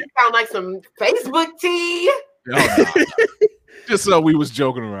rate, it sound like some Facebook tea. No. Just so we was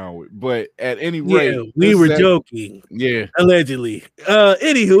joking around with, but at any rate, we were joking. Yeah, allegedly.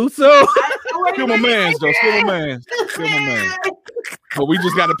 Anywho, so still my man's though. Still my man. But we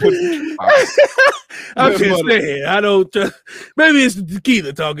just got to put. I'm just saying, I don't trust. Maybe it's the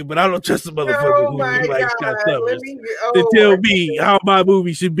Tequila talking, but I don't trust the motherfucker who likes Scott Summers to tell me how my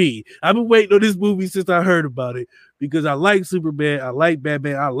movie should be. I've been waiting on this movie since I heard about it because I like Superman, I like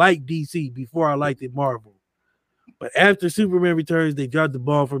Batman, I like DC before I liked it Marvel. But after Superman Returns, they dropped the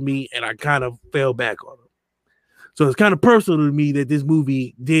ball for me, and I kind of fell back on them. So it's kind of personal to me that this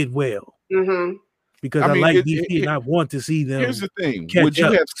movie did well. Mm-hmm. Because I like DC and I want to see them. Here's the thing: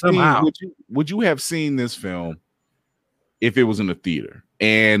 would you have seen this film if it was in the theater?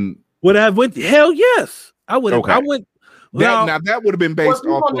 And would I went? Hell yes, I would. Okay. I went. Now that would have been based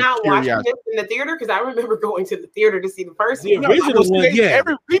off of not watching this in the theater because I remember going to the theater to see the first one.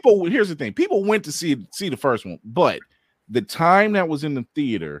 Here's the thing: people went to see the first one, but the time that was in the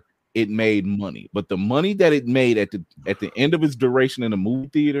theater, it made money. But the money that it made at the end of its duration in the movie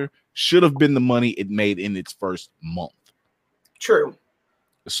theater should have been the money it made in its first month. True.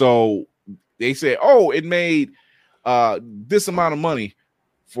 So they said, "Oh, it made this amount of money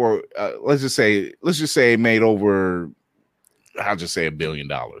for let's just say it made over, I'll just say $1 billion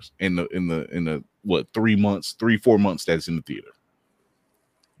in the what 3-4 months that's in the theater."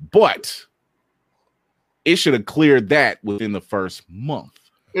 But it should have cleared that within the first month.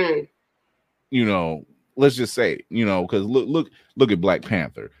 Mm. You know, let's just say, you know, because look at Black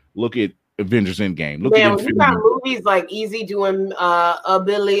Panther, look at Avengers Endgame. Look at you got movies like Easy doing a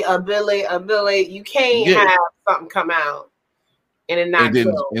Billy. You can't have something come out and it not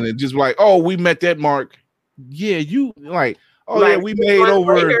and it just like, oh, we met that mark. Yeah, you like, oh like, yeah, we made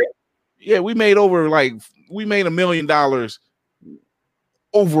over. Yeah, we made $1 million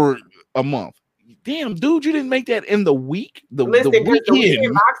over a month. Damn, dude, you didn't make that in the week. The weekend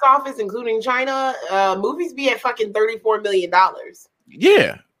box office, including China, movies be at fucking $34 million.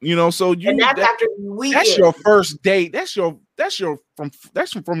 Yeah, you know, so after weekend. That's your first date. That's from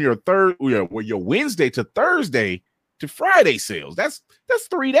your third, your Wednesday to Thursday to Friday sales. That's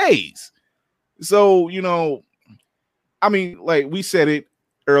 3 days. So you know, I mean, like we said it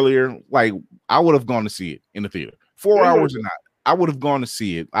earlier, like I would have gone to see it in the theater, 4 hours or not. I would have gone to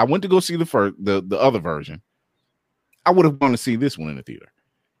see it. I went to go see the other version. I would have gone to see this one in the theater.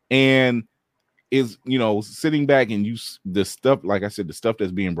 And is, you know, sitting back and the stuff, like I said, the stuff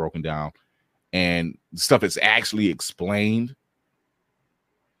that's being broken down and the stuff that's actually explained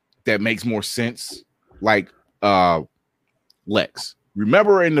that makes more sense. Like Lex.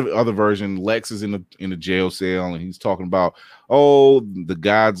 Remember in the other version, Lex is in the jail cell and he's talking about, oh, the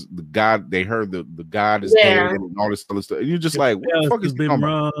God, they heard the God is dead and all this other stuff. And you're just like, what the fuck is going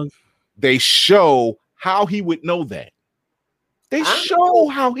on? They show how he would know that.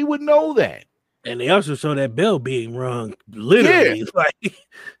 And they also show that bell being rung, literally.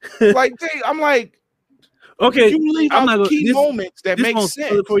 Yeah. I'm like, okay, you leave out key moments that make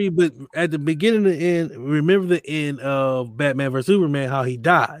sense for you, but at the beginning and the end, remember the end of Batman vs Superman, how he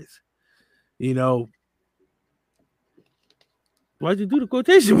dies. You know, why'd you do the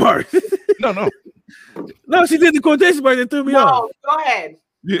quotation mark? No, she did the quotation mark that threw me off. Go ahead.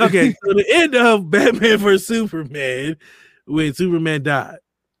 Okay, so the end of Batman vs Superman, when Superman died,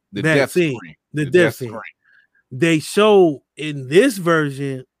 the death scene. They show in this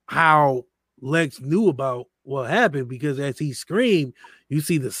version how Lex knew about what happened, because as he screamed, you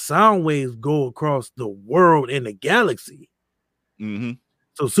see the sound waves go across the world and the galaxy. Mm-hmm.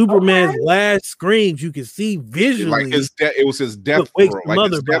 So Superman's last screams, you can see visually. It was his death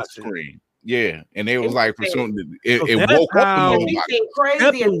scream. Yeah, and they was like, pursuing it So woke up the how- mother He box. seemed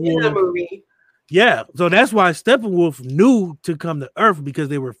crazy in the movie. Yeah, so that's why Steppenwolf knew to come to Earth, because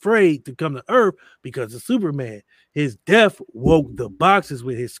they were afraid to come to Earth because of Superman. His death woke the boxes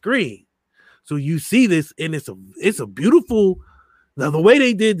with his scream. So you see this, and it's a beautiful. Now the way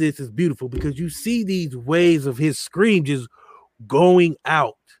they did this is beautiful because you see these waves of his scream just going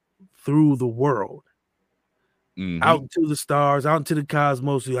out through the world, out to the stars, out into the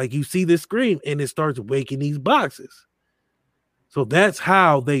cosmos. Like you see this scream, and it starts waking these boxes. So that's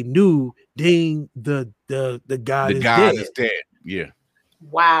how they knew ding the god is dead. Is dead. Yeah.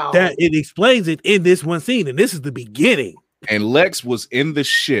 Wow. That it explains it in this one scene, and this is the beginning. And Lex was in the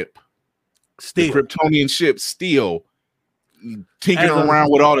ship, the Kryptonian ship, still tinkering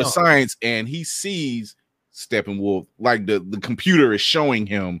around with all the science, and he sees Steppenwolf. Like the computer is showing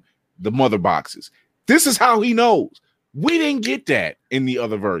him the mother boxes. This is how he knows. We didn't get that in the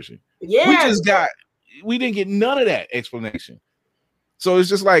other version. Yeah, we didn't get none of that explanation. So it's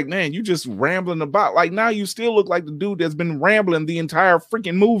just like, man, you just rambling about. Like now you still look like the dude that's been rambling the entire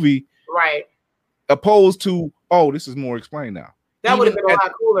freaking movie. Right. Opposed to, oh, this is more explained now. That would have been a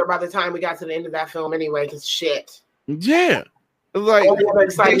lot cooler by the time we got to the end of that film anyway, because shit. Yeah. Like the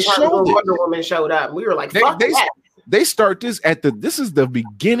exciting part was when Wonder Woman showed up. We were like, fuck that. They start this this is the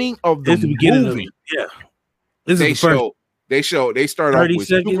beginning of the movie. They start off with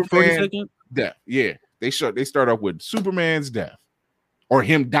Superman's death. Yeah. They start off with Superman's death. Or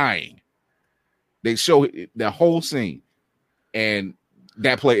him dying. They show the whole scene, and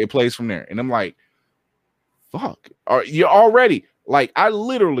it plays from there. And I'm like, "Fuck!" You're already like, I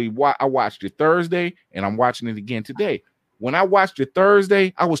literally I watched it Thursday, and I'm watching it again today. When I watched it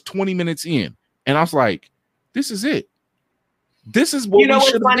Thursday, I was 20 minutes in, and I was like, "This is it. This is what we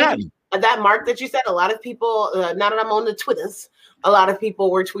should have gotten." That mark that you said, a lot of people, now that I'm on the Twitters, a lot of people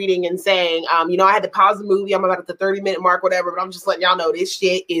were tweeting and saying, I had to pause the movie. I'm about at the 30-minute mark, whatever, but I'm just letting y'all know this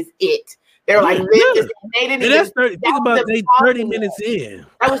shit is it. They're like, they didn't even. Think about they 30 minutes in.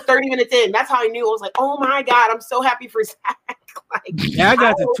 That was 30 minutes in. That's how I knew. I was like, oh my God, I'm so happy for Zack. I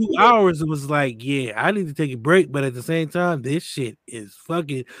got to 2 hours. It was like, yeah, I need to take a break. But at the same time, this shit is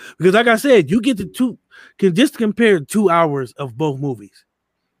fucking, because like I said, you get to just compare 2 hours of both movies.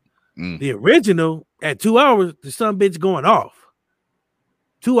 The original at 2 hours, the son bitch going off.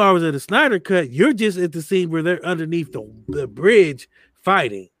 2 hours of the Snyder cut, you're just at the scene where they're underneath the bridge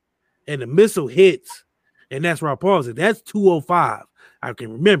fighting, and the missile hits, and that's where I paused it. That's 2:05. I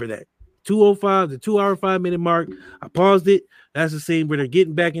can remember that 2:05, the 2 hour 5 minute mark. I paused it. That's the scene where they're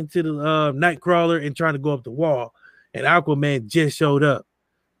getting back into the Nightcrawler and trying to go up the wall, and Aquaman just showed up.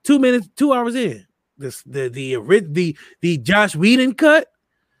 2 hours in. The Josh Whedon cut.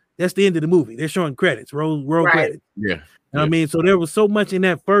 That's the end of the movie. They're showing credits, roll credits. Yeah. I mean, so there was so much in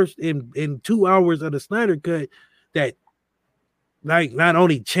that first in 2 hours of the Snyder cut that like not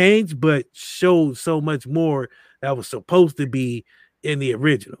only changed but showed so much more that was supposed to be in the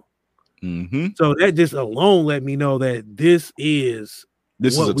original. So that just alone let me know that this is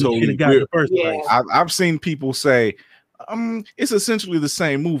a totally got first place. I've seen people say it's essentially the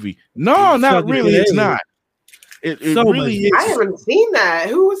same movie. No, not really. It's not. It really is. I haven't seen that.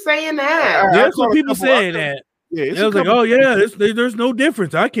 Who was saying that? There's some people saying that. Yeah, I was like, oh yeah, there's no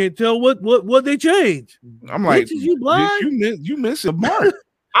difference. I can't tell what they changed. I'm like, bitches, you blind? You missed a mark.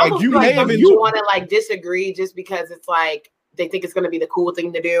 Like you may have you want to like disagree just because it's like they think it's going to be the cool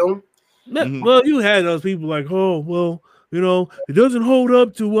thing to do. Well, you had those people like, oh well, it doesn't hold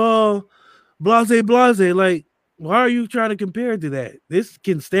up to blase. Like, why are you trying to compare it to that? This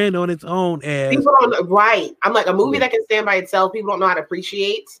can stand on its own as people don't right. I'm like a movie that can stand by itself. People don't know how to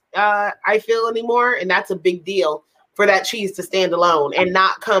appreciate. I feel anymore, and that's a big deal for that cheese to stand alone and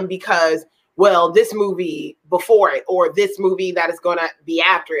not come because this movie before it or this movie that is going to be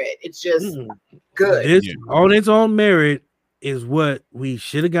after it. It's just good. This on its own merit is what we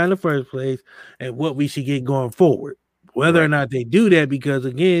should have got in the first place and what we should get going forward. Whether or not they do that, because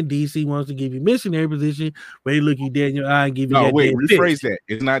again, DC wants to give you missionary position where they look you dead in your eye and give you rephrase that.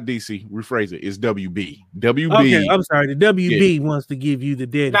 It's not DC. Rephrase it. It's WB. WB. Okay, I'm sorry. The WB wants to give you the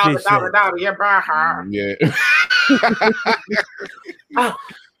dead fish. Yeah.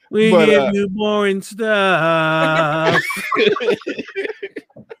 We give you boring stuff.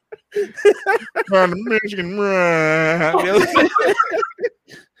 From the Michigan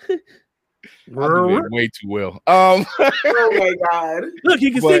way too well. Oh my God! Look,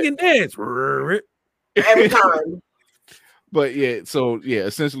 he can sing and dance every time. But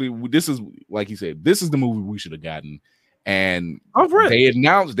essentially, this is like he said. This is the movie we should have gotten, and they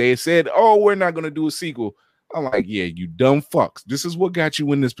announced. They said, "Oh, we're not going to do a sequel." I'm like, yeah, you dumb fucks. This is what got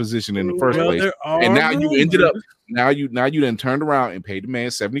you in this position in the first place. And now you ended up, now you then turned around and paid the man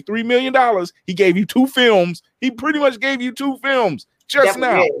 $73 million. He gave you 2 films. He pretty much gave you 2 films just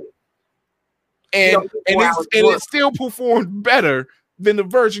now. And it still performed better than the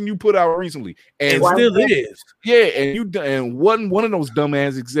version you put out recently. And still is. Yeah, and one of those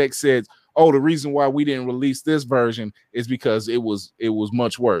dumbass execs said, oh, the reason why we didn't release this version is because it was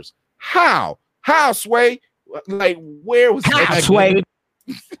much worse. How, Sway? Like, where was that? Sway?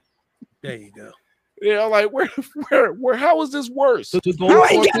 There you go. Yeah, like where how is this worse? You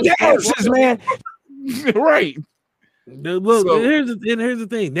ain't got the answers, man. Right. Look, here's the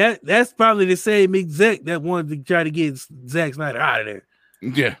thing. That's probably the same exec that wanted to try to get Zack Snyder out of there.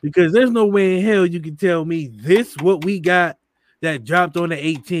 Yeah. Because there's no way in hell you can tell me this what we got that dropped on the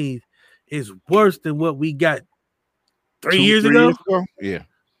 18th is worse than what we got 3 years ago. Yeah.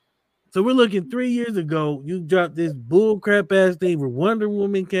 So we're looking 3 years ago. You dropped this bull crap ass thing where Wonder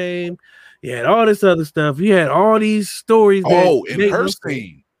Woman came. You had all this other stuff. You had all these stories. Oh, and her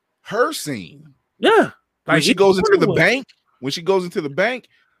scene. Yeah. Like when she goes into the bank. When she goes into the bank.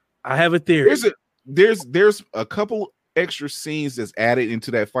 I have a theory. There's a couple extra scenes that's added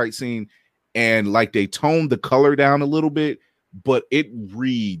into that fight scene, and like they toned the color down a little bit, but it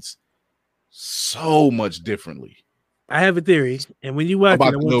reads so much differently. I have a theory, and when you watch it, I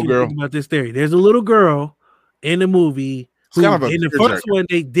want you to think about this theory. There's a little girl in the movie who, in the first one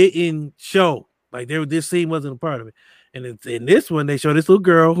they didn't show, like this scene wasn't a part of it, and in this one they show this little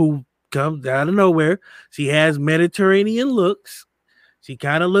girl who comes out of nowhere. She has Mediterranean looks. She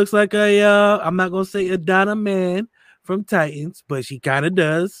kind of looks like I'm not gonna say Adana Man from Titans, but she kind of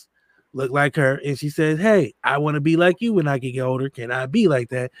does look like her. And she says, "Hey, I want to be like you when I get older. Can I be like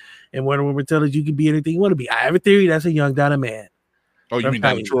that?" And Wonder Woman tells us you can be anything you want to be. I have a theory that's a young Donna Man. Oh, you mean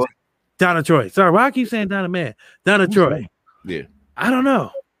Donna Troy? Donna Troy. Sorry, why I keep saying Donna Man? Donna Troy. Yeah. I don't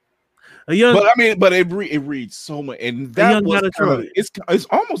know. But it reads so much, and that was it's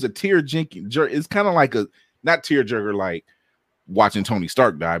almost a tear jerker. It's kind of like a not tear jerker like watching Tony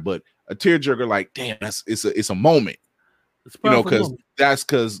Stark die, but a tear jerker like, damn, it's a moment. Because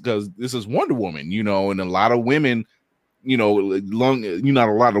this is Wonder Woman, and a lot of women, a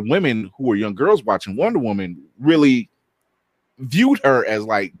lot of women who are young girls watching Wonder Woman really viewed her as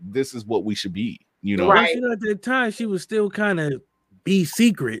like, this is what we should be, Right. At that time, she was still kind of be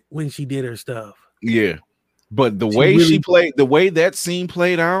secret when she did her stuff. Yeah, but the way that scene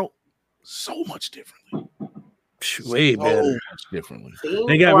played out, so much differently. Way better. Differently.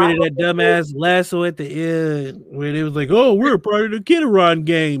 They got rid of that dumbass lasso at the end where they was like, "Oh, we're a part of the Kidderon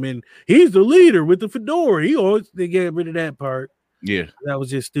game, and he's the leader with the fedora." They got rid of that part. Yeah, that was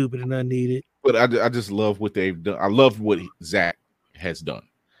just stupid and unneeded. But I just love what they've done. I love what Zack has done.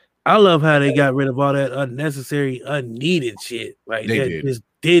 I love how they got rid of all that unnecessary, unneeded shit. Like just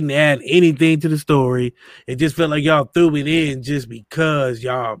didn't add anything to the story. It just felt like y'all threw it in just because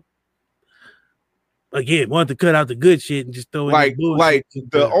y'all. Again, want to cut out the good shit and just throw in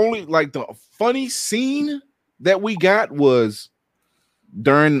the funny scene that we got was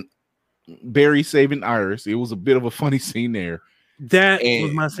during Barry saving Iris. It was a bit of a funny scene there. That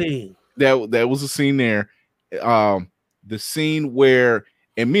was my scene. That was a scene there. The scene where,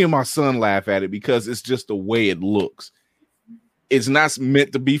 and me and my son laugh at it because it's just the way it looks. It's not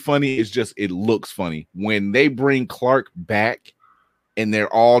meant to be funny. It's just it looks funny when they bring Clark back. And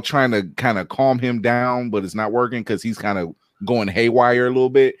they're all trying to kind of calm him down, but it's not working because he's kind of going haywire a little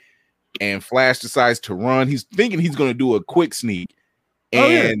bit. And Flash decides to run. He's thinking he's going to do a quick sneak.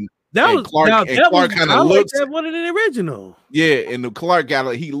 And Clark kind of looks at one of the original. Yeah, and the Clark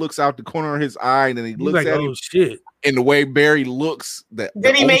he looks out the corner of his eye, and then he looks at him. Shit. And the way Barry looks, did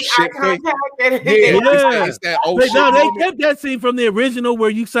he make eye contact? It's that they kept that scene from the original where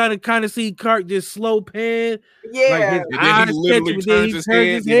you kind of see Clark just slow pan. Yeah, and he literally turns his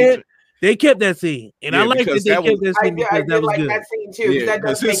head. They kept that scene, and I like that they kept that scene because that was good. That scene too. Yeah,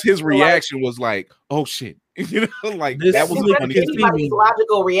 because his reaction was like, "Oh shit." That was funny. Anybody's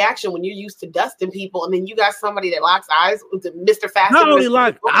logical reaction when you're used to dusting people, and then you got somebody that locks eyes with Mr. Fast. Not only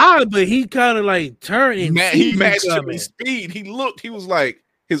locked eyes, but he kind of like turned and he matched his speed. He looked. He was like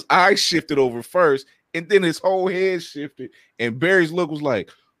his eyes shifted over first, and then his whole head shifted. And Barry's look was like,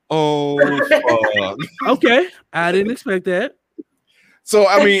 "Oh, fuck." Okay, I didn't expect that. So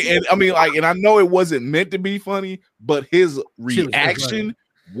I I know it wasn't meant to be funny, but his reaction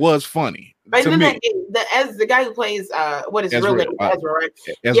was funny. And then the guy who plays what is his real name? Ezra, right?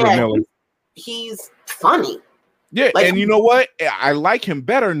 Ezra Miller. He's funny. Yeah, and you know what? I like him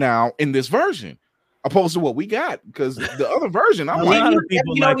better now in this version, opposed to what we got. Because the other version, I'm like,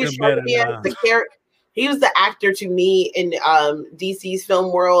 the He was the actor to me in DC's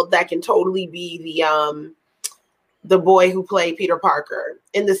film world that can totally be the boy who played Peter Parker,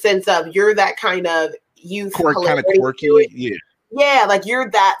 in the sense of you're that kind of youth, kind of quirky, yeah, like you're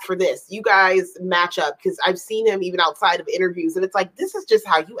that for this. You guys match up, because I've seen him even outside of interviews, and it's like, this is just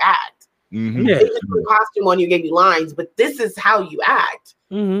how you act. Mm-hmm. They just put a costume on you, gave you lines, but this is how you act.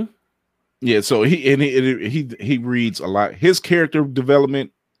 Mm-hmm. Yeah, so he reads a lot. His character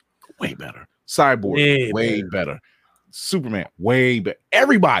development way better. Cyborg way better. Superman way better.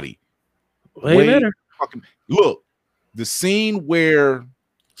 Everybody way better. Fucking, look, the scene where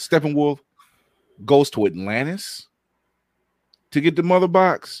Steppenwolf goes to Atlantis to get the mother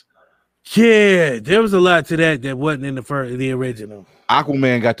box. Yeah, there was a lot to that wasn't in the original.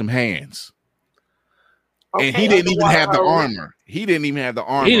 Aquaman got them hands. Okay, and he didn't even have the armor. He didn't even have the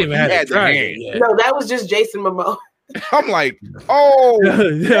armor. He didn't even have the hands. No, that was just Jason Momoa. I'm like, oh,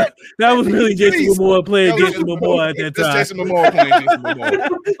 that was really Jason Momoa playing Jason Momoa at that time. Jason Momoa playing Jason Momoa.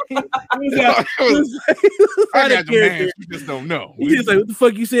 I got the man. You just don't know. He's just like, what the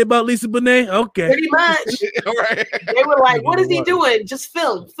fuck you say about Lisa Bonet? Okay, pretty much. Right. They were like, what is he doing? Just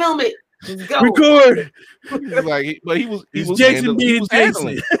film it. Just go. Record. Like, but he was Jason being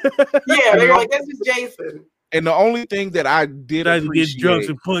Jason. Yeah, they were like, this is Jason. And the only thing that I did appreciate, get drunk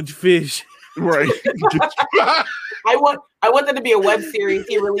and punch fish. Right. I want there to be a web series.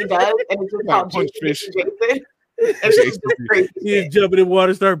 He really does, and it's just called Punch Fish. Jason. And Jason. He's jumping in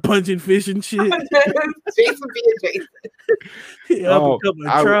water, start punching fish and shit. Jason being Jason.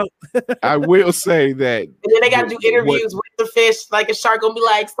 I will say that. And then they got to do interviews with the fish. Like a shark gonna be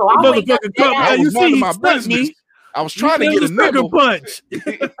like, "So I wake up now. You see, my business. I was trying to get a nibble. Punch.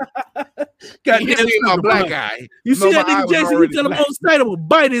 Got hit in my black eye. You see that nigga Jason? You tell him on sight, I'm gonna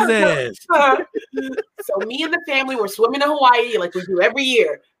bite his ass. So me and the family were swimming in Hawaii like we do every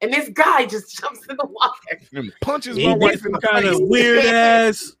year, and this guy just jumps in the water and punches my wife in the kind face. Of weird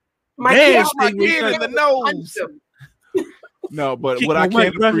ass. My kid in the nose. No, but what I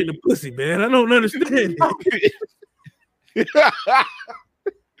can't appreciate the pussy, man. I don't understand it.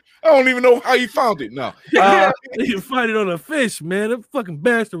 I don't even know how you found it. No, you find it on a fish, man. That fucking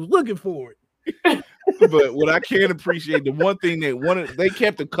bastard was looking for it. But what I can appreciate, the one thing they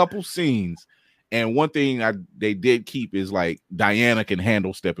kept a couple scenes, and one thing they did keep is like Diana can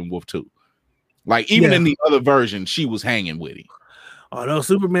handle Steppenwolf too. Like even in the other version, she was hanging with him. Oh no,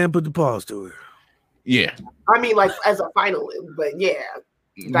 Superman put the paws to her. Yeah, I mean, like as a final, but yeah.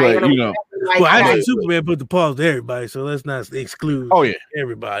 But you know, well, I think Superman put the pause to everybody, so let's not exclude. Oh yeah,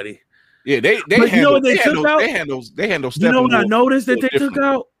 everybody. Yeah, they handle. They handle. They handle. You know what I noticed that they took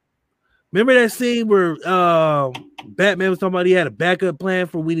out? Remember that scene where Batman was talking about he had a backup plan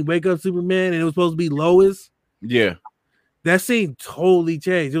for when he wake up Superman, and it was supposed to be Lois. Yeah. That scene totally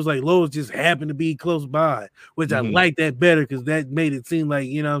changed. It was like Lois just happened to be close by, which I like that better because that made it seem like,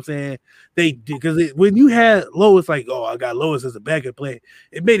 you know what I'm saying? They did, because when you had Lois, like, oh, I got Lois as a backup plan,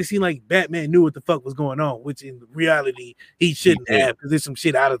 it made it seem like Batman knew what the fuck was going on, which in reality he shouldn't have, because there's some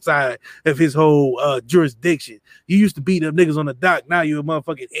shit outside of his whole jurisdiction. You used to beat up niggas on the dock, now you're a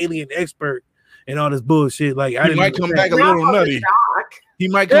motherfucking alien expert and all this bullshit. Like, he might come back a little nutty. He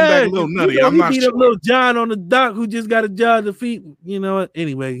might come back a little nutty. You know, I'm not beat sure. Up little John on the dock who just got a job to feed. You know what?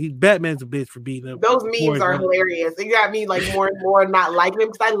 Anyway, Batman's a bitch for beating up. Those memes are hilarious. It got me like more and more not liking him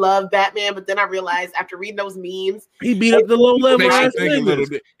because I love Batman, but then I realized after reading those memes, he beat up the low level ass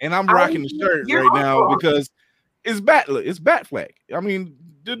niggas. And I'm rocking the shirt right now because it's Batfleck. I mean,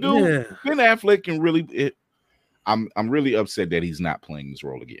 the dude Ben Affleck can really. I'm really upset that he's not playing this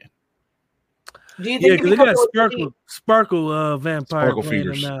role again. Do you think because they got Sparkle vampire Sparkle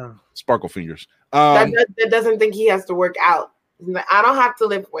fingers now. Sparkle fingers. That doesn't think he has to work out. I don't have to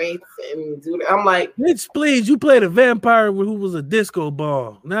lift weights and do that. I'm like, bitch, please. You played a vampire who was a disco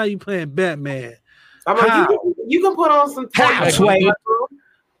ball. Now you playing Batman. I'm like, you can put on some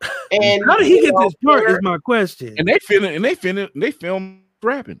and how did he get this part? Is my question. And they film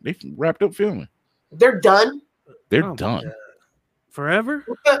rapping. They wrapped up filming. They're done. They're done forever.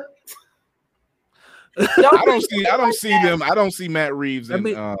 I don't see them. I don't see Matt Reeves. And,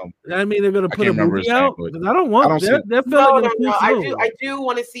 I mean, they're gonna put a movie out. I don't want that. No. I do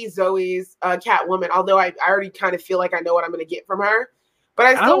want to see Zoe's Catwoman. Although I already kind of feel like I know what I'm gonna get from her, but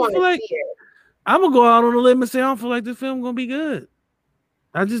I still want to see it. I'm gonna go out on a limb and say I don't feel like this film gonna be good.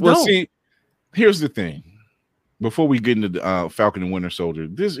 I just don't. See, here's the thing. Before we get into Falcon and Winter Soldier,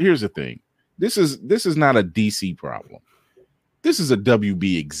 here's the thing. This is not a DC problem. This is a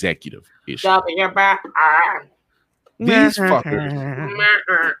WB executive issue. These fuckers,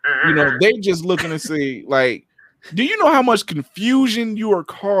 you know, they just looking to see, like, do you know how much confusion you are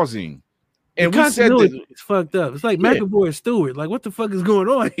causing And we said that it's fucked up. It's like McAvoy and Stewart. Like, what the fuck is going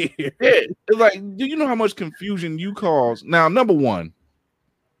on here? Yeah, it's like, do you know how much confusion you cause? Now, number one,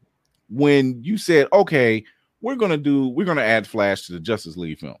 when you said, okay, we're gonna add Flash to the Justice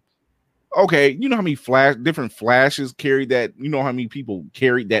League film. Okay, you know how many different Flashes carried that? You know how many people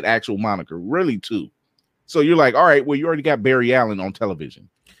carried that actual moniker? Really, two. So you're like, all right, well, you already got Barry Allen on television.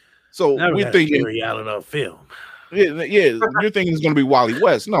 So we're thinking Barry Allen on film. Yeah, you're thinking it's going to be Wally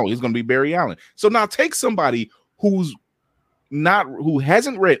West. No, he's going to be Barry Allen. So now take somebody who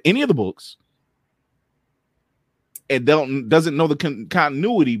hasn't read any of the books and doesn't know the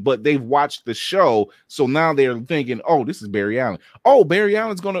continuity, but they've watched the show. So now they're thinking, oh, this is Barry Allen. Oh, Barry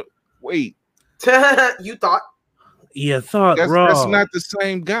Allen's going to wait. You thought? You thought that's not the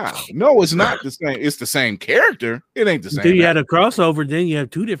same guy. No, it's not the same. It's the same character. It ain't the same. Until you had a crossover, then you have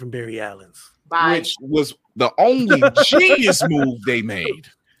two different Barry Allens. Which was the only genius move they made.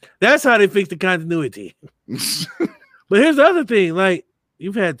 That's how they fixed the continuity. But here's the other thing: like,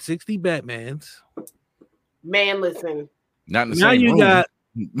 you've had 60 Batmans. Man, listen. Not in the now same you room. got.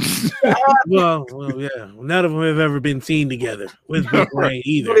 well, yeah. None of them have ever been seen together with Rain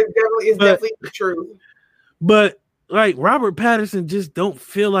either. But it's definitely true. But like Robert Pattinson just don't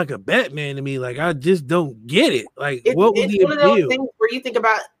feel like a Batman to me. Like, I just don't get it. Like, what was the one of those appeal? things where you think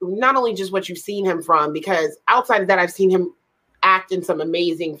about not only just what you've seen him from, because outside of that, I've seen him act in some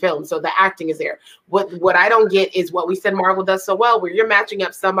amazing films. So the acting is there. What I don't get is what we said Marvel does so well, where you're matching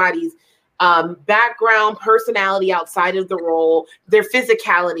up somebody's background, personality outside of the role, their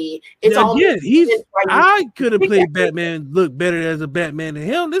physicality. It's all I could have played Batman, look better as a Batman than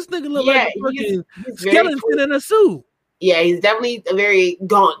him. This nigga look like a fucking skeleton in a suit. Yeah, he's definitely very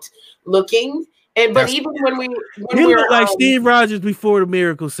gaunt looking. But even when we look like Steve Rogers before the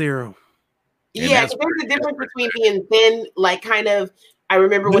Miracle Serum. Yeah, there's a difference between being thin, like kind of. I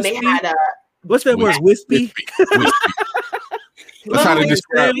remember wispy? when they had what's that word? Wispy. That's how they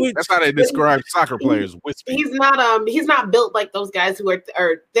describe soccer players. Wispy. He's not built like those guys who are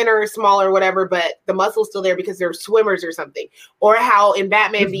thinner, smaller, whatever, but the muscle's still there because they're swimmers or something. Or how in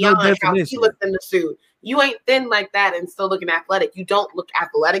Batman Beyond, how he looks in the suit. You ain't thin like that and still looking athletic. You don't look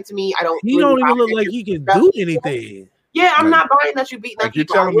athletic to me. He don't even look like he can do anything. Yeah, I'm not buying that you beat. Like you're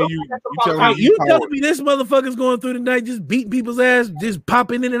telling me you telling me this motherfucker's going through the night just beating people's ass, just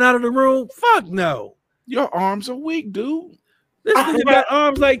popping in and out of the room? Fuck no. Your arms are weak, dude. This nigga got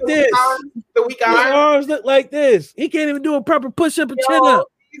arms like this. The weak arms. His arms look like this. He can't even do a proper push up and chin up.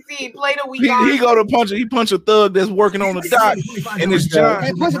 He played a weak. He go to punch. He punch a thug that's working on the dock, and it's John.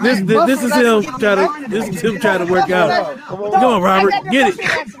 This is him trying to work out. Come on, Robert, get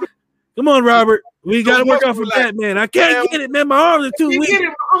it. Come on, Robert. We got to work out for Batman. I can't get it, man. My arms are too weak.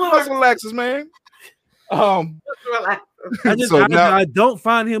 Muscle relaxes, man. I don't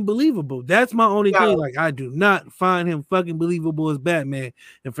find him believable. That's my only thing. Like, I do not find him fucking believable as Batman.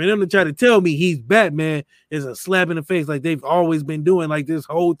 And for them to try to tell me he's Batman is a slap in the face, like they've always been doing, like this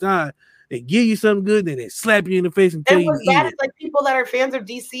whole time. They give you something good, then they slap you in the face and tell you. Like people that are fans of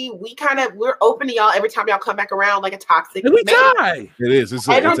DC, we're open to y'all every time y'all come back around like a toxic. And we try. It is. It's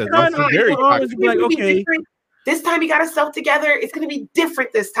very toxic. Like, okay, this time he got himself together. It's going to be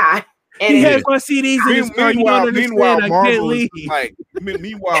different this time. And he has my CDs in his car. Meanwhile, Marvel is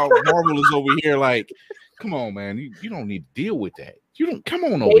over here like, come on, man. You don't need to deal with that. Come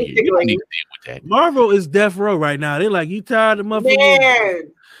on over here. You don't need to deal with that. Marvel is death row right now. They're like, you tired of motherfuckers?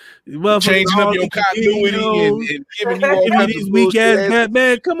 Changing up your continuity and giving you all these weak ass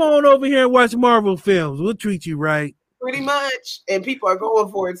Batman. Come on over here and watch Marvel films. We'll treat you right. Pretty much, and people are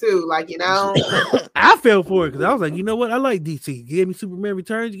going for it too. Like, you know, I fell for it because I was like, you know what? I like DC. You gave me Superman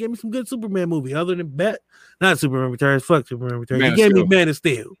Returns. You gave me some good Superman movie. Other than not Superman Returns. Fuck Superman Returns. You gave me Man of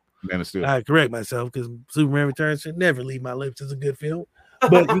Steel. Man of Steel. I correct myself because Superman Returns should never leave my lips as a good film.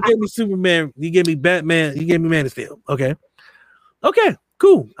 But you gave me Superman. You gave me Batman. You gave me Man of Steel. Okay,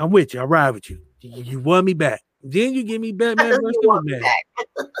 cool. I'm with you. I ride with you. You won me back. Then you give me Batman versus Superman.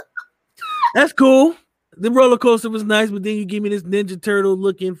 That's cool. The roller coaster was nice, but then you give me this Ninja Turtle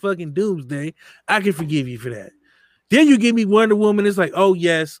looking fucking Doomsday. I can forgive you for that. Then you give me Wonder Woman. It's like, oh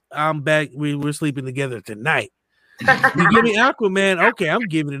yes, I'm back. We're sleeping together tonight. You give me Aquaman. Okay, I'm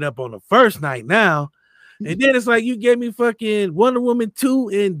giving it up on the first night now. And then it's like you gave me fucking Wonder Woman 2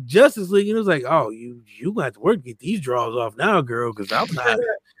 and Justice League, and it was like, oh, you got to work to get these draws off now, girl, because I'm not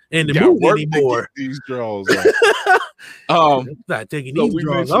in the movie anymore. These draws, not taking these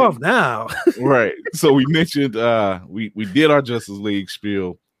draws off now. Right. So we mentioned we did our Justice League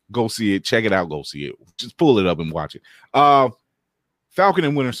spiel. Go see it. Check it out. Go see it. Just pull it up and watch it. Falcon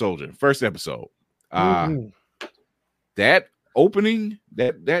and Winter Soldier, first episode. That opening,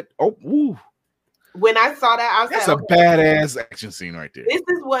 when I saw that, I was that's like, a badass action scene right there. This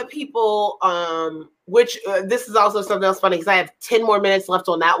is what people, this is also something else funny because I have 10 more minutes left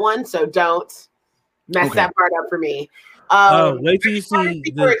on that one, so don't mess that part up for me. Wait till you see.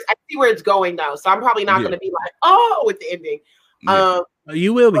 I see where it's going though, so I'm probably not going to be like, oh, with the ending.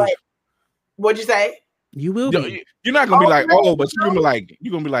 You will be. What'd you say? You will be. You're not gonna be like, oh, but you're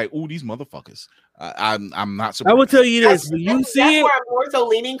gonna be like, oh, these motherfuckers. I'm not surprised. I will tell you this: when you see it, where I'm more so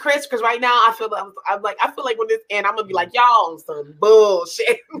leaning, Chris, because right now I feel like when this ends, I'm gonna be like, y'all on some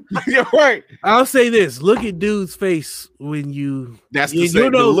bullshit. You're right. I'll say this: look at dude's face when you. That's the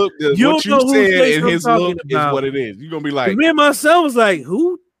same. The look. What you said and his look is what it is. You're gonna be like, me and my son was like,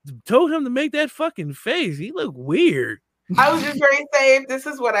 who told him to make that fucking face? He looked weird. I was just very saying, this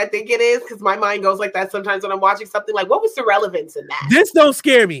is what I think it is, because my mind goes like that sometimes when I'm watching something. Like, what was the relevance in that? This don't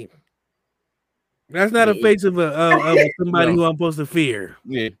scare me. That's not a face of somebody who I'm supposed to fear.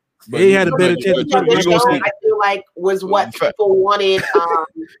 Yeah, they had a better chance. I feel like was what people wanted.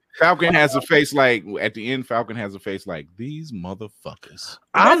 Falcon has a face like at the end. Falcon has a face like these motherfuckers.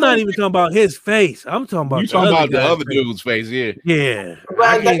 I'm not even talking about his face. I'm talking about the other dude's face. Yeah, yeah.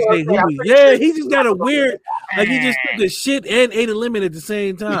 I can't say who. Yeah, he just got a weird. Like he just took a shit and ate a lemon at the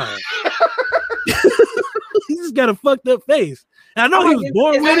same time. He just got a fucked up face. I know he was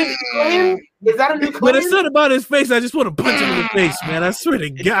born with it. Is that a new But it's not about his face. I just want to punch him in the face, man. I swear to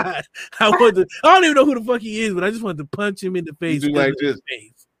God. I don't even know who the fuck he is, but I just wanted to punch him in the face. You do like this.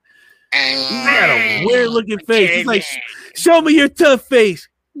 He's got a weird looking face. He's like, show me your tough face.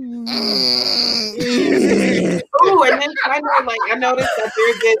 Oh, and then I noticed that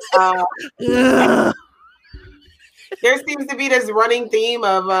there's this there seems to be this running theme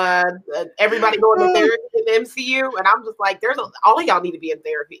of everybody going to therapy in the MCU, and I'm just like, all of y'all need to be in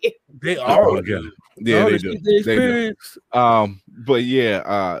therapy. They are. Yeah, they do. They do. But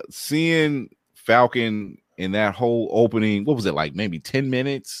yeah, seeing Falcon in that whole opening, what was it like? Maybe 10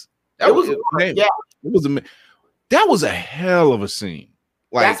 minutes. That was a hell of a scene.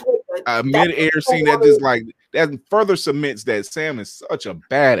 Like a mid-air scene that just like that further cements that Sam is such a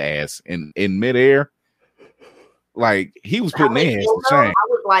badass in mid-air. Like he was putting their hands to shame. I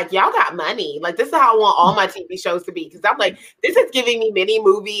was like, y'all got money. Like this is how I want all my TV shows to be. Because I'm like, this is giving me mini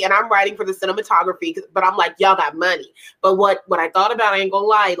movie, and I'm writing for the cinematography. But I'm like, y'all got money. But what I thought about, I ain't gonna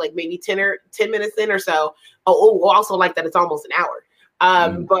lie, like maybe 10 minutes in or so. Also like that it's almost an hour.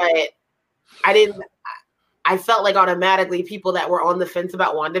 But I felt like automatically people that were on the fence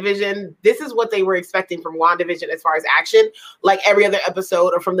about WandaVision, this is what they were expecting from WandaVision as far as action, like every other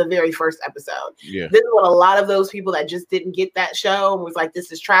episode or from the very first episode. Yeah. This is what a lot of those people that just didn't get that show and was like,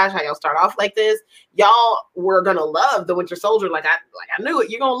 this is trash, how y'all start off like this. Y'all were going to love The Winter Soldier. Like I knew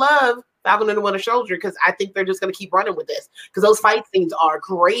it. You're going to love Falcon and the Winter Soldier because I think they're just going to keep running with this because those fight scenes are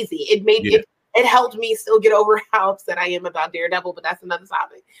crazy. It helped me still get over how upset I am about Daredevil, but that's another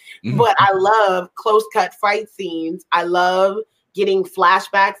topic. Mm-hmm. But I love close cut fight scenes. I love getting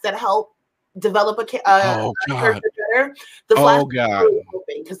flashbacks that help develop a character better. The flashbacks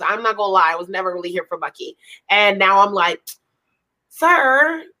because I'm not gonna lie, I was never really here for Bucky, and now I'm like,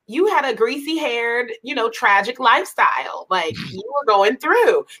 sir, you had a greasy haired, tragic lifestyle. Like you were going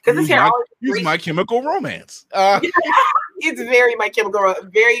through because this hair always use My Chemical Romance. It's very My Chemical,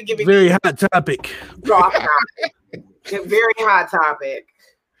 very giving. Very hot topic. Very hot topic.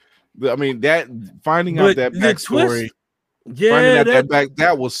 I mean that finding out that backstory. Yeah,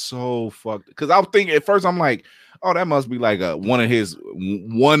 that was so fucked. Because I was thinking at first, I'm like, oh, that must be like one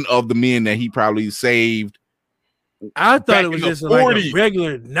of the men that he probably saved. I thought it was just like a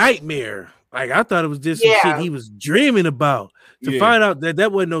regular nightmare. Like I thought it was just some shit he was dreaming about. To find out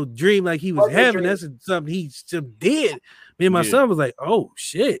that wasn't no dream like he was having. That's something he still did. Me and my son was like, oh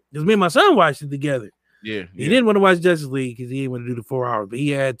shit. Because me and my son watched it together. Yeah. He didn't want to watch Justice League because he didn't want to do the 4 hours, but he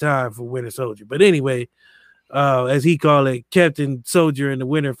had time for Winter Soldier. But anyway, as he called it, Captain Soldier and the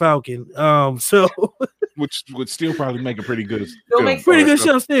Winter Falcon. Which would still probably make a pretty good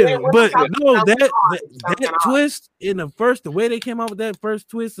show still. But no, that twist in the way they came out with that first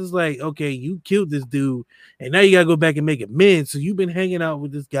twist is like, okay, you killed this dude, and now you gotta go back and make amends. So you've been hanging out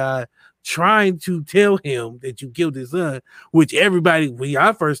with this guy, trying to tell him that you killed his son, which everybody, when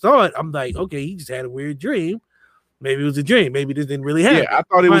I first thought, I'm like, okay, he just had a weird dream. Maybe it was a dream. Maybe this didn't really happen. Yeah, I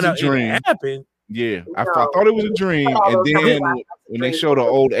thought it was a dream. It happened. Yeah, I thought it was a dream, and then when they showed the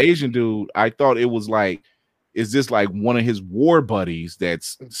old Asian dude, I thought it was like, is this like one of his war buddies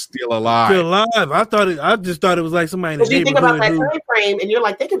that's still alive? Still alive. I just thought it was like somebody in the neighborhood. You think about that time frame, and you're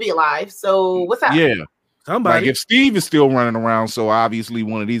like, they could be alive. So what's that? Yeah, somebody. Like if Steve is still running around, so obviously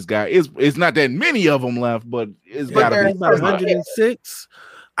one of these guys is. It's not that many of them left, but it's got to be about 106.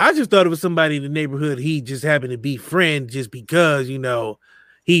 I just thought it was somebody in the neighborhood. He just happened to be friend just because,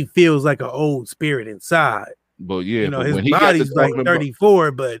 he feels like an old spirit inside. But yeah, but his when he got to body's like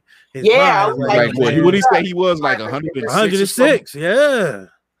 34, but his Yeah, body's like what did he say he was like 106? 106, yeah.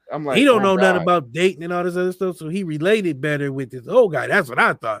 I'm like, he don't know nothing God. about dating and all this other stuff, so he related better with this old guy. That's what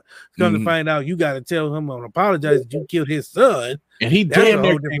I thought. Come to find out, you got to tell him and apologize that you killed his son, and he that's damn a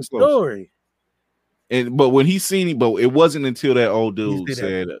near whole different story. But when he seen him, but it wasn't until that old dude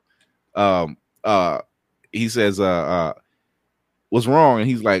said, he says, what's wrong? And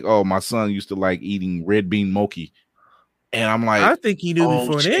he's like, oh, my son used to like eating red bean mochi. And I'm like, I think he knew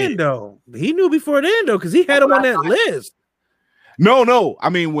before then, though. He knew before then, though, because he had him on that list. No. I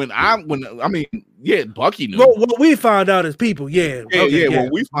mean, yeah, Bucky knew. Well, what we found out as people, yeah. When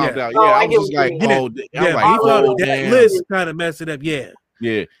we found out, I was just like, he found that list kind of messed it up, yeah.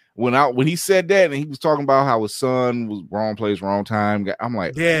 Yeah. When he said that and he was talking about how his son was wrong place, wrong time, I'm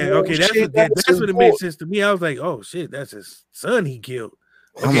like, yeah, okay, that's what it made sense to me. I was like, oh shit, that's his son he killed.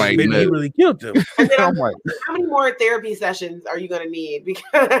 Okay, I'm like, maybe he really killed him. And then I'm like, how many more therapy sessions are you gonna need?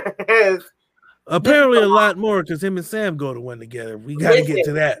 Because apparently a lot more, because him and Sam go to one together. We got to get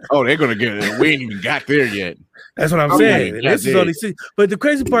to that. Oh, they're gonna get it. We ain't even got there yet. That's what I'm saying. And this is only 6. But the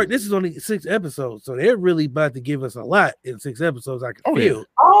crazy part, this is only 6 episodes, so they're really about to give us a lot in 6 episodes. I can feel.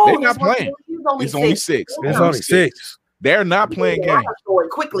 They're not playing. It's only 6. It's only 6. They're not playing games.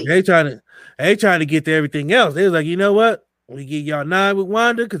 Quickly. They trying to get to everything else. They was like, you know what? We get y'all 9 with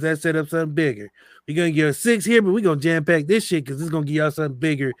Wanda because that set up something bigger. We're gonna get a 6 here, but we're gonna jam pack this shit because it's gonna give y'all something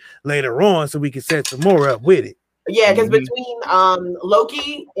bigger later on, so we can set some more up with it. Yeah, because between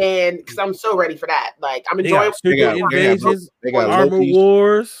Loki and because I'm so ready for that. Like I'm enjoying Invasions, they got Armor Loki,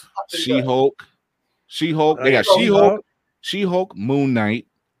 Wars, She-Hulk. They got She-Hulk, Moon Knight,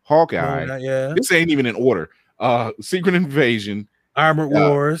 Hawkeye. Yeah. This ain't even in order. Secret Invasion, Armor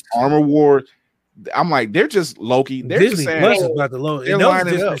Wars. I'm like, they're just Loki. They're Disney just saying, Plus is about to load.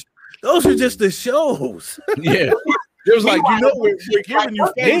 Those are just the shows. Yeah. It was like, we're giving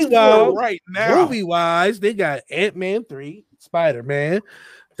you phase 4 right now. Movie-wise, they got Ant-Man 3, Spider-Man,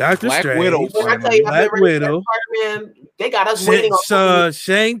 Doctor Black Strange, Widow, Black Widow. They got us waiting on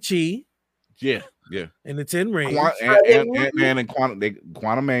Shang-Chi. Yeah. And the 10 Rings. Ant-Man and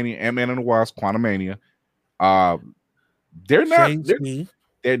Quantumania, Ant-Man and the Wasp, Quantumania.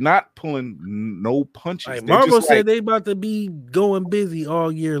 They're not pulling no punches. Like Marvel said they about to be going busy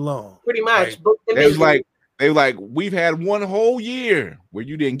all year long. Pretty much. They was like, we've had one whole year where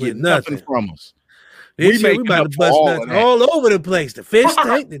you didn't get nothing from us. We about to bust nuts all over the place. The fish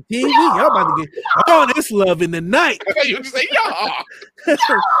tank, the TV. Y'all about to get all this love in the night. You say, y'all.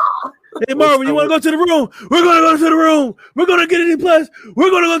 Hey Marvel, you want to go to the room? We're gonna go to the room. We're gonna get it in plus.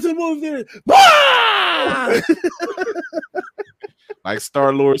 We're gonna go to the movie theater. Like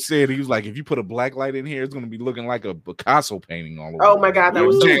Star-Lord said, he was like, if you put a black light in here, it's gonna be looking like a Picasso painting all over. Oh my god, that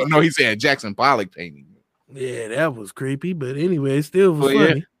was no, he said Jackson Pollock painting. Yeah, that was creepy, but anyway, it still was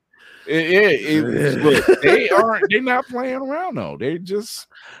funny. Look, they're not playing around though. They just,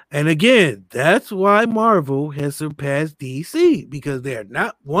 and again, that's why Marvel has surpassed DC, because they're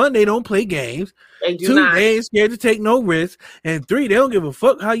not, 1, they don't play games, 2, they ain't scared to take no risks, and 3, they don't give a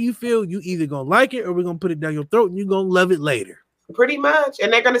fuck how you feel. You either gonna like it or we're gonna put it down your throat and you're gonna love it later. Pretty much.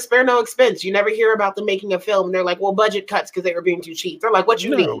 And they're going to spare no expense. You never hear about them making a film. They're like, well, budget cuts because they were being too cheap. They're like, what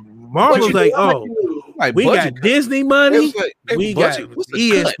you need? Marvel's like, oh, we got Disney money. We got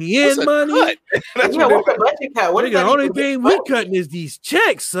ESPN money. What's a budget cut? What is the only thing we cutting is these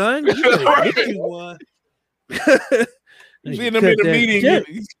checks, son. You better get you one. You see them in the meeting.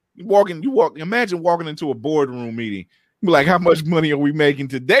 Imagine walking into a boardroom meeting. Be like, how much money are we making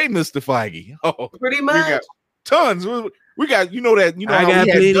today, Mr. Feige? Oh, pretty much. We got tons. We got, I got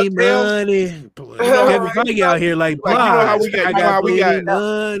plenty money. Kevin Feige out here like, you know how we got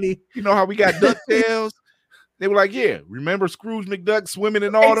money. You know how we got DuckTales? They were like, yeah, remember Scrooge McDuck swimming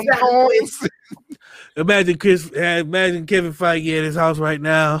in all them coins? Imagine Kevin Feige at his house right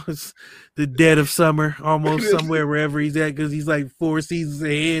now. It's the dead of summer, almost somewhere wherever he's at, because he's like 4 seasons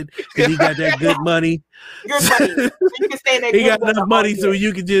ahead because he got that good money. Good money. You can stay in that. He got enough money so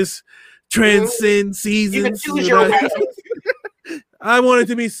you can just transcend seasons. You can choose your way. I want it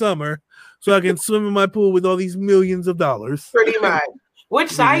to be summer so I can swim in my pool with all these millions of dollars. Pretty much.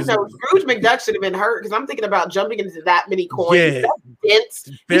 Which side note, Scrooge McDuck should have been hurt because I'm thinking about jumping into that many coins. Yeah.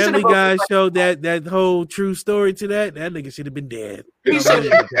 Family Guy showed that whole true story to that. That nigga should have been dead.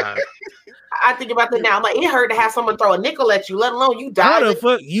 I think about that now. I'm like, it hurt to have someone throw a nickel at you, let alone you die. How the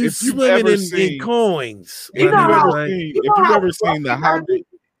fuck you swimming in coins? If you've ever seen The Hobbit,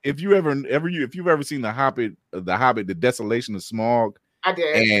 if you've ever seen The Hobbit, The Desolation of Smaug, I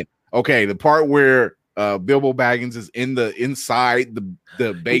did. And okay, the part where Bilbo Baggins is inside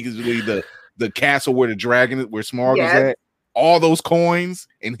the basically the castle where the dragon where Smaug is at, all those coins,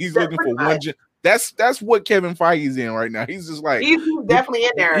 and he's looking for one. That's what Kevin Feige's in right now. He's just like he's definitely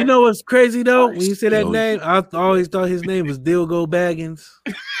in there. You know what's crazy though? When you say that name, I always thought his name was Dilgo Baggins.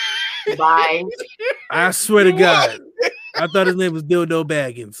 Bye. I swear to God, I thought his name was Dildo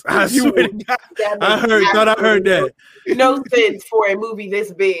Baggins. I swear to God, I heard that. No sense for a movie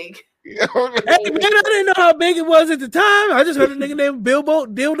this big. Hey man, I didn't know how big it was at the time. I just heard a nigga named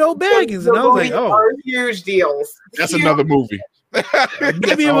Dildo Baggins, and I was like, "Oh, huge deals." That's another movie.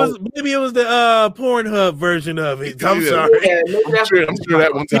 maybe it was the Pornhub version of it. I'm sorry. Yeah, I'm sure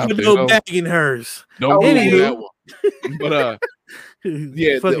that one's out there. Dildo Bagging hers. No, anywho, but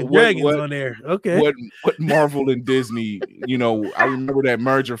yeah, fucking dragons on there. Okay, what Marvel and Disney, I remember that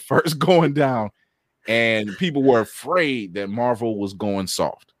merger first going down, and people were afraid that Marvel was going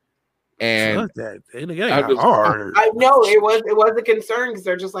soft. And that. I know it was a concern because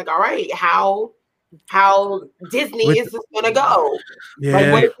they're just like, all right, how Disney is this gonna go? Yeah.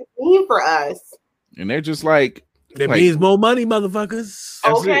 Like, what does it mean for us? And they're just like, that means more money, motherfuckers.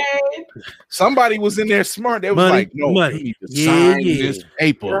 Okay. Somebody was in there smart. They was like, no, we need to sign this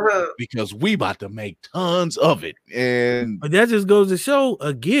paper because we about to make tons of it. But that just goes to show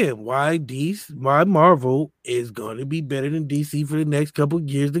again why Marvel is going to be better than DC for the next couple of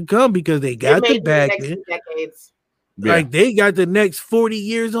years to come, because they got the backing. Like they got the next 40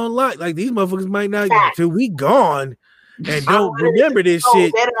 years on lock. Like these motherfuckers might not till we gone and don't remember this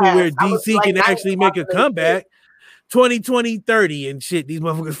shit to where DC can actually make a comeback. 2020, 30 and shit. These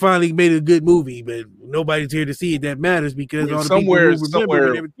motherfuckers finally made a good movie, but nobody's here to see it. That matters because all the people who remember we're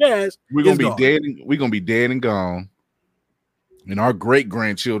gonna be dead. We're gonna be dead and gone, and our great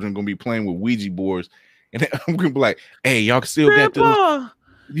grandchildren gonna be playing with Ouija boards, and I'm gonna be like, "Hey, y'all still got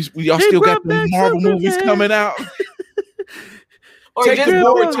y'all still got the Marvel movies coming out." Or take the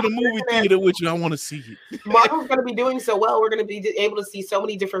board to the movie theater with you. I want to see it. Marvel's going to be doing so well. We're going to be able to see so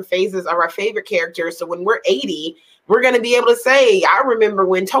many different phases of our favorite characters. So when we're 80, we're going to be able to say, I remember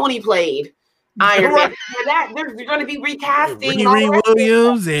when Tony played Iron Man. You're going to be recasting Riri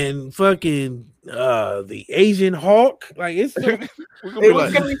Williams and fucking the Asian Hulk. Like it's going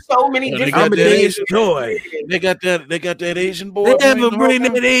to be so many different. Amadeus Joy. They got that Asian boy. They never bring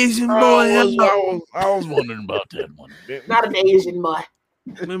that Asian boy. I was wondering about that one. Not an Asian boy.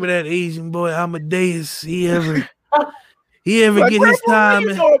 Remember that Asian boy Amadeus? He ever get his time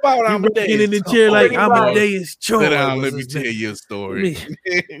and get in the chair like Amadeus Joy. Let me tell you a story.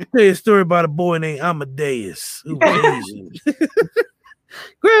 Tell you a story about a boy named Amadeus who was Asian.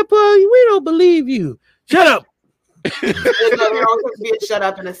 Grandpa, we don't believe you. Shut up. They're supposed to be a shut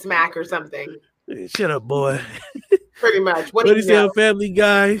up and a smack or something. Shut up, boy. Pretty much. What do you say, Family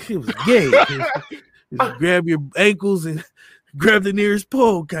Guy? He was gay. Just grab your ankles and grab the nearest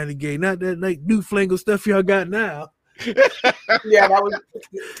pole kind of gay. Not that like newfangled stuff y'all got now. Yeah, that was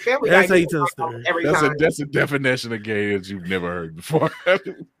Family Guy. That's how you tell a story. That's a definition of gay that you've never heard before.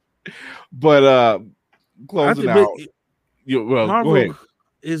 But closing out. Marvel go ahead.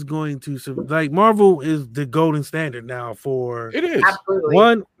 Is going to like Marvel is the golden standard now for it is. Absolutely.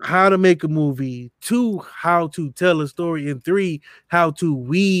 1, how to make a movie, 2, how to tell a story, and 3, how to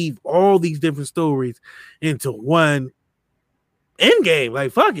weave all these different stories into one end game.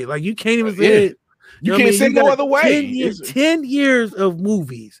 Like fuck it, like you can't even say it. You can't say no other way. 10 years of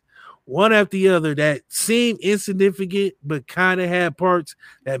movies, one after the other, that seemed insignificant but kind of had parts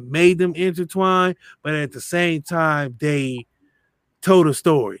that made them intertwine, but at the same time they told a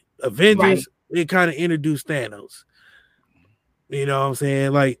story. Avengers, it kind of introduced Thanos. You know what I'm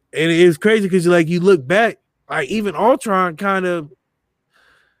saying? Like, and it's crazy because you look back, like even Ultron kind of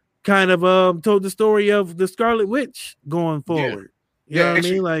told the story of the Scarlet Witch going forward. You know what I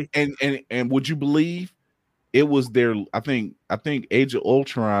mean? Like, and would you believe it was their? I think Age of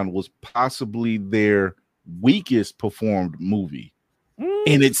Ultron was possibly their weakest performed movie,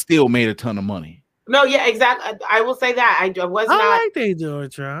 and it still made a ton of money. No, yeah, exactly. I will say that I was not. I like Age of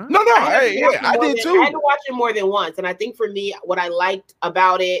Ultron. No, I did too. I had to watch it more than once, and I think for me, what I liked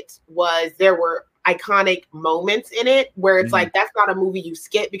about it was there were iconic moments in it where it's like that's not a movie you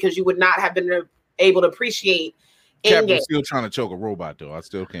skip because you would not have been able to appreciate. Captain's still trying to choke a robot though. I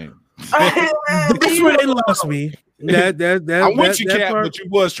still can't. That's where they lost me. I'm with you, Cap, but you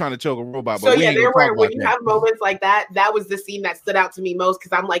was trying to choke a robot. But so yeah, there were when you have moments like that. That was the scene that stood out to me most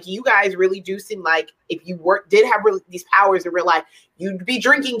because I'm like, you guys really do seem like if you did have these powers in real life, you'd be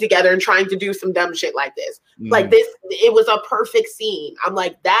drinking together and trying to do some dumb shit like this. Like this, it was a perfect scene. I'm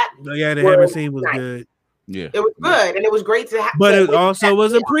like that. Yeah, the hammer scene was good. Yeah, it was good, and it was great to have. But it also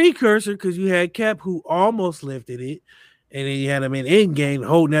was a precursor because you had Cap who almost lifted it, and then you had him in Endgame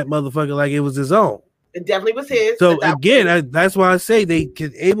holding that motherfucker like it was his own. It definitely was his. So again, that's why I say they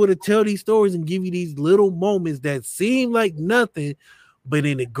can able to tell these stories and give you these little moments that seem like nothing, but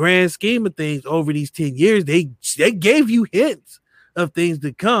in the grand scheme of things, over these 10 years, they gave you hints of things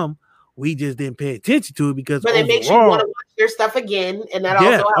to come. We just didn't pay attention to it because it makes you want to watch their stuff again, and that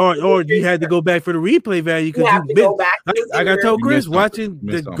also or you had to go back for the replay value because you missed. Go back. Like I told Chris, watching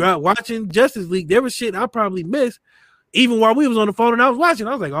Justice League, there was shit I probably missed. Even while we was on the phone and I was watching,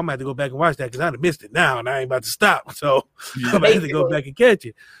 I was like, I'm gonna have to go back and watch that because I'd have missed it now and I ain't about to stop. So I'm gonna have to go back and catch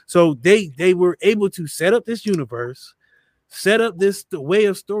it. So they were able to set up this universe, set up the way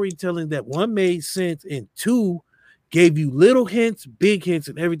of storytelling that one made sense and two gave you little hints, big hints,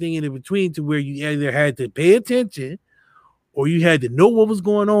 and everything in between to where you either had to pay attention or you had to know what was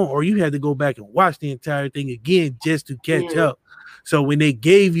going on or you had to go back and watch the entire thing again just to catch up. So when they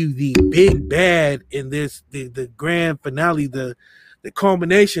gave you the big bad in this, the grand finale, the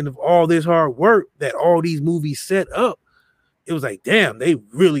culmination of all this hard work that all these movies set up, it was like, damn, they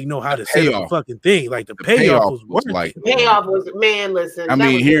really know how to set up the fucking thing. Like the payoff was like the payoff was, man, listen. I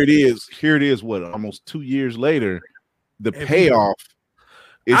mean, here it is. What, almost 2 years later, the payoff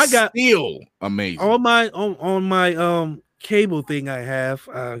is still amazing. On my cable thing I have,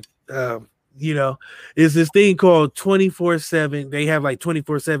 is this thing called 24/7. They have like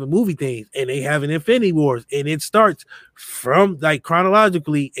 24/7 movie things, and they have an Infinity Wars, and it starts from like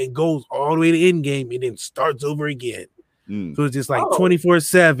chronologically and goes all the way to Endgame, and then starts over again. So it's just like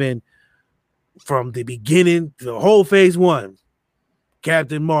 24/7 from the beginning to the whole phase one.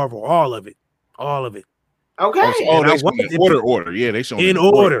 Captain Marvel, all of it. Okay. Order. Yeah, they show in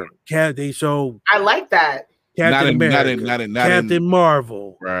order. They show. I like that. Captain America, Captain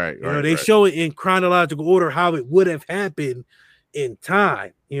Marvel. Right. They show it in chronological order how it would have happened in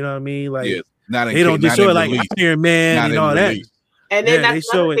time. You know what I mean? Like they don't just show it like Iron Man and all that. And then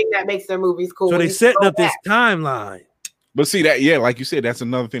that's another thing that makes their movies cool. So they setting up this timeline. But see that, like you said, that's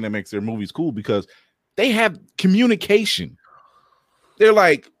another thing that makes their movies cool because they have communication. They're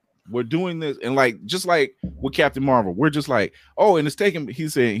like, we're doing this, and like just like with Captain Marvel, we're just like, and it's taking.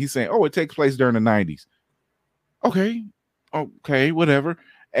 He's saying, it takes place during the 90s. Okay, whatever.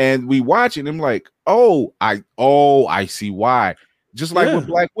 And we watch it, and I'm like, I see why. Just like with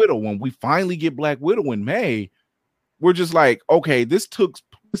Black Widow, when we finally get Black Widow in May, we're just like, okay, this took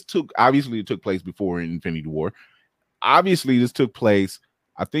obviously it took place before Infinity War. Obviously, this took place.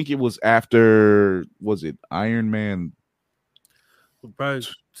 I think it was after. Was it Iron Man? Probably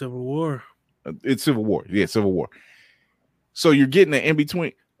Civil War. It's Civil War. Yeah, Civil War. So you're getting an in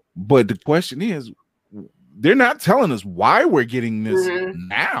between, but the question is, they're not telling us why we're getting this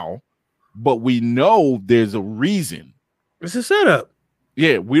now, but we know there's a reason. It's a setup.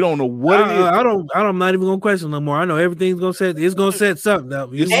 Yeah, we don't know what it is. I'm not even gonna question no more. I know everything's gonna set. It's gonna set something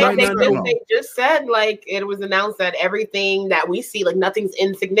up. They just said like it was announced that everything that we see, like nothing's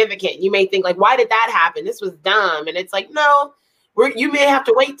insignificant. You may think like, why did that happen? This was dumb, and it's like, no, you may have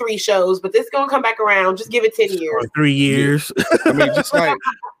to wait 3 shows, but this is gonna come back around. Just give it 10 years, or 3 years. I mean, just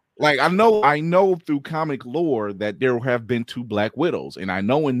like I know through comic lore that there have been 2 Black Widows, and I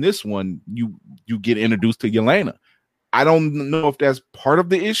know in this one you get introduced to Yelena. I don't know if that's part of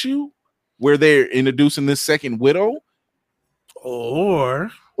the issue where they're introducing this second widow, or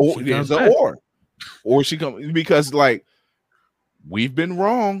she comes because like we've been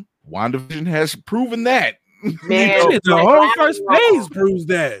wrong. WandaVision has proven that. Man, the whole first phase proves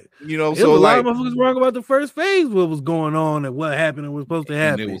that. So a lot of motherfuckers wrong about the first phase, what was going on and what happened and was supposed to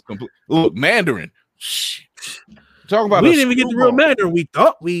happen. It was look, Mandarin. Talk about we didn't even get the real Mandarin. We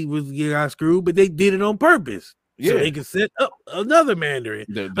thought we got screwed, but they did it on purpose. Yeah, so they can set up another Mandarin.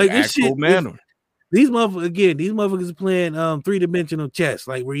 The actual Mandarin. These motherfuckers are playing 3-dimensional chess,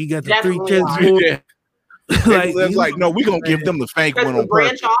 like where you got the 3 chess boards. like, no, we're gonna give them the fake one on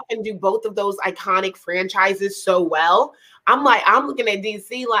branch off and do both of those iconic franchises so well. I'm looking at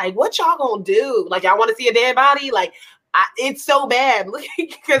DC like, what y'all gonna do? Like, I want to see a dead body. Like, it's so bad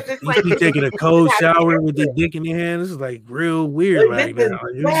because it's like you taking a cold shower with the dick in your hand. This is like real weird right now.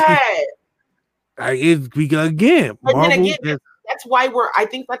 Bad. Again, Marvel, that's why I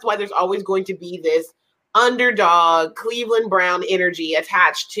think that's why there's always going to be this underdog Cleveland Brown energy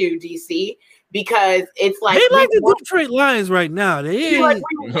attached to DC because it's like they like the Detroit Lions right now. They we want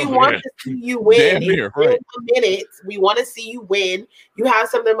to see you win. Damn near, right. In a minute, we want to see you win. You have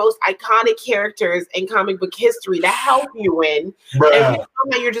some of the most iconic characters in comic book history to help you win. Bruh. And we know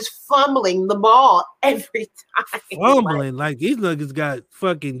that you're just fumbling the ball every time. fumbling like these niggas got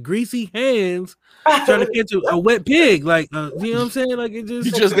fucking greasy hands trying to catch a wet pig. Like, you know what I'm saying? Like, it just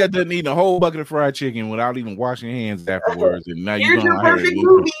You just got done eating a whole bucket of fried chicken without even washing your hands afterwards, and now Here's you're your going perfect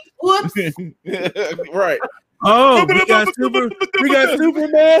movie. Whoops. right. oh, we got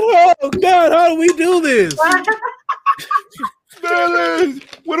Superman. Oh God, how do we do this?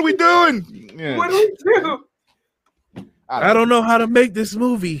 What are we doing? Yeah. What do we do? I don't know how to make this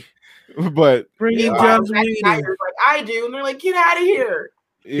movie. But Bring in Meanwhile, Josh Zack Whedon. Snyder's like, I do. And they're like, get out of here.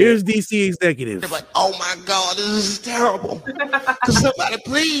 Here's DC executives. They're like, oh my God, this is terrible. Can somebody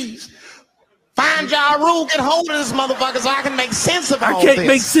please find Ja Rule, get hold of this motherfucker so I can make sense of all I can't this.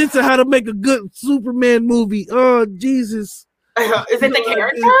 make sense of how to make a good Superman movie. Oh Jesus! Is it the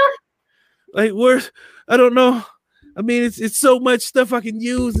character? Like, where? I don't know. I mean, it's so much stuff I can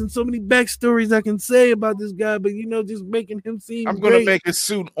use and so many backstories I can say about this guy, but just making him seem. I'm going to great. make his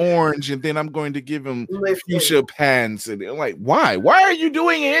suit orange, and then I'm going to give him Listen. fuchsia pants. And I'm like, why? Why are you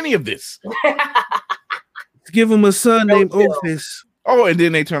doing any of this? Give him a son No named chill. Ophis Oh, and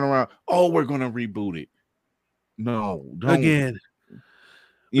then they turn around. Oh, we're going to reboot it. No, don't. again.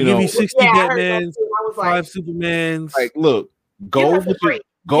 You Give know, you 60 Yeah, I heard that Batmans, too. I was 5 like, Supermans. like, look, give go us a with your break.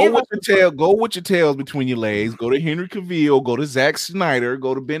 Go Give with us your a tail. Go with your tails between your legs. Go to Henry Cavill. Go to Zack Snyder.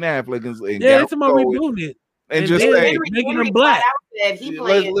 Go to Ben Affleck and yeah, Gal it's about Gadot rebooting it. and just then say, making Henry him black. flat out said he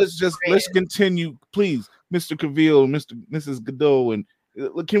playing let's continue, please, Mr. Cavill, Mrs. Godot, and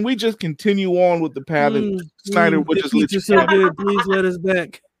can we just continue on with the path that Snyder would the just let teacher's you so have? good. Please let us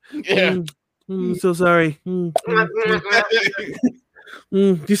back. Yeah. So sorry.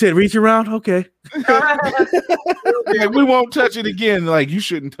 You said reach around? Okay. Like, we won't touch it again. Like, you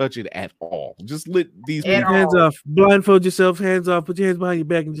shouldn't touch it at all. Just let these At people. Hands off. Blindfold yourself. Hands off. Put your hands behind your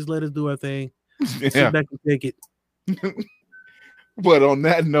back and just let us do our thing. Yeah. Sit back and take it. But on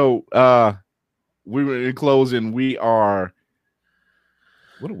that note, we were in closing. We are,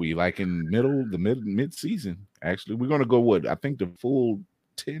 what are we, like in mid season? Actually, we're gonna go I think the full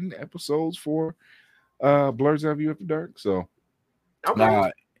 10 episodes for Blerds, Eyeview After Dark. So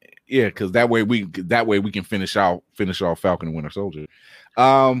Okay. yeah, because that way we can finish off Falcon and Winter Soldier.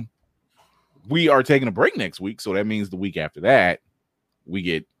 We are taking a break next week, so that means the week after that we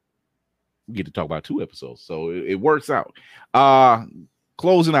get to talk about 2 episodes. So it works out.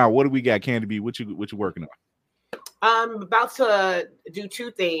 Closing out, what do we got, Candy B? What you working on? I'm about to do 2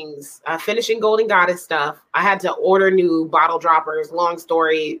 things. Finishing Golden Goddess stuff. I had to order new bottle droppers. Long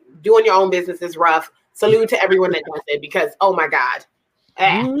story. Doing your own business is rough. Salute to everyone that does it because, oh my God.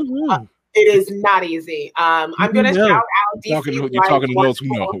 It is not easy. I'm going to shout out DC. You're talking to those who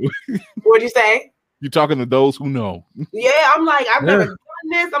know. What'd you say? You're talking to those who know. Yeah, I'm like, I've never done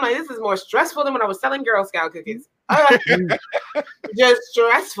this. I'm like, this is more stressful than when I was selling Girl Scout cookies. Just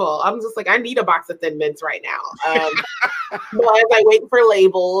stressful. I'm just like, I need a box of Thin Mints right now. But as I wait for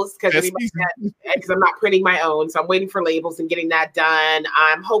labels, because I'm not printing my own, so I'm waiting for labels and getting that done.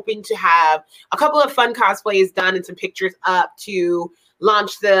 I'm hoping to have a couple of fun cosplays done and some pictures up to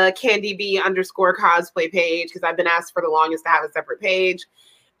launch the CandyB_cosplay page, because I've been asked for the longest to have a separate page.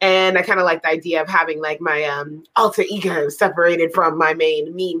 And I kind of like the idea of having like my alter ego separated from my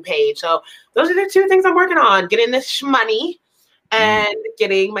main meme page. So those are the 2 things I'm working on: getting this shmoney and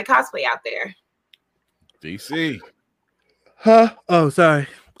getting my cosplay out there. DC. Huh? Oh, sorry.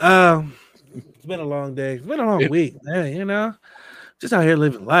 It's been a long day. It's been a long week, man. Just out here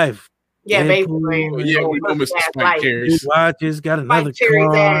living life. Yeah, Deadpool, basically. Yeah, we know Mr. Spike New Carries. watches, got another Cherry's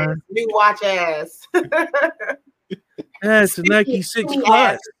ass, car. new watch ass. Yeah, it's a Nike 6 Skinny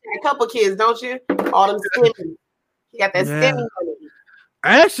Plus. ass. A couple kids, don't you? All them skinny. You got that Yeah. skinny money.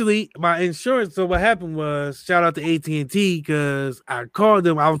 Actually, my insurance. So what happened was, shout out to AT&T, because I called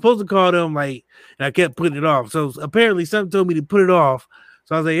them. I was supposed to call them, and I kept putting it off. So apparently, something told me to put it off.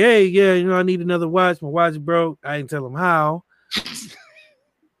 So I was like, "Hey, yeah, I need another watch. My watch broke. I didn't tell them how."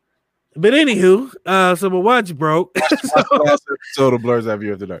 But anywho, so my watch broke. So the Blerds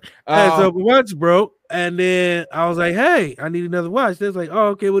Eyeview After Dark. So my watch broke, and then I was like, "Hey, I need another watch." They're like, "Oh,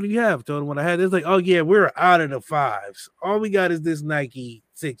 okay. What do you have?" Told them what I had. They're like, "Oh yeah, we're out of the 5s. All we got is this Nike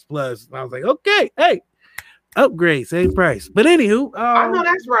 6 Plus." And I was like, "Okay, hey, upgrade, same price." But anywho, I know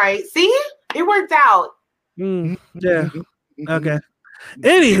that's right. See, it worked out. yeah, okay.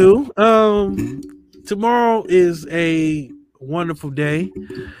 Anywho, tomorrow is a wonderful day.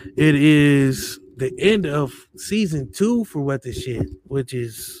 It is the end of season 2 for What the Shit, which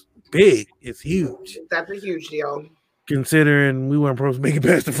is big. It's huge. That's a huge deal. Considering we weren't supposed to make it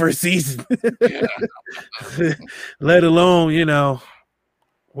past the first season. Let alone,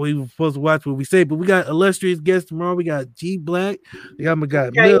 we were supposed to watch what we say. But we got illustrious guests tomorrow. We got G Black. We got my guy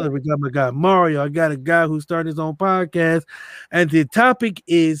Miller. We got my guy Mario. I got a guy who started his own podcast. And the topic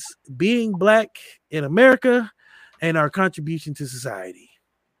is being Black in America and our contribution to society.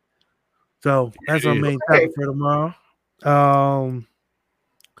 So that's our main topic for tomorrow. So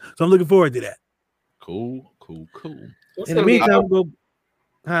I'm looking forward to that. Cool. In the meantime, No, go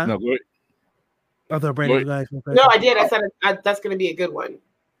ahead. I thought Brandon was going to No, I did. I said that's going to be a good one.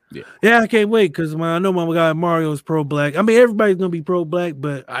 Yeah, I can't wait because I know my guy Mario is pro-Black. I mean, everybody's going to be pro-Black,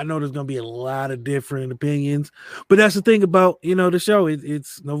 but I know there's going to be a lot of different opinions. But that's the thing about, the show.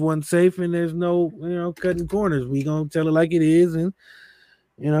 It's no one's safe and there's no, cutting corners. We going to tell it like it is and,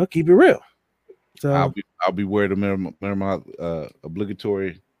 keep it real. So I'll be wearing my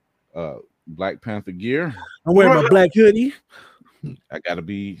obligatory Black Panther gear. I'm wearing my black hoodie. I gotta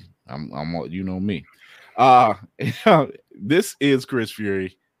be. I'm me. This is Chris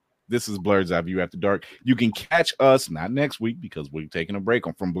Fury. This is Blerds Eyeview After Dark. You can catch us not next week because we're taking a break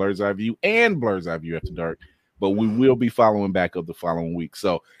from Blerds Eyeview and Blerds Eyeview After Dark, but we will be following back up the following week.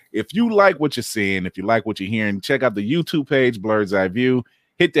 So if you like what you're seeing, if you like what you're hearing, check out the YouTube page Blerds Eyeview.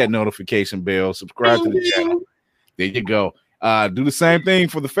 Hit that notification bell. Subscribe to the channel. There you go. Do the same thing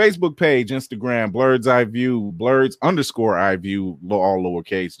for the Facebook page, Instagram, Blerds Eyeview, Blerds_Eyeview, all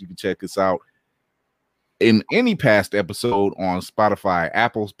lowercase. You can check us out in any past episode on Spotify,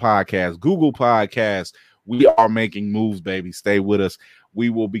 Apple's Podcast, Google Podcasts. We are making moves, baby. Stay with us. We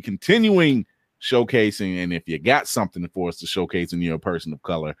will be continuing showcasing, and if you got something for us to showcase and you're a person of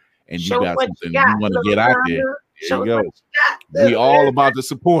color and you got something you want to get out there you go. We all about the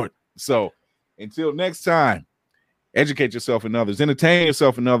support. So until next time, educate yourself and others, entertain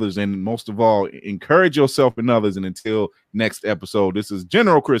yourself and others, and most of all, encourage yourself and others. And until next episode, this is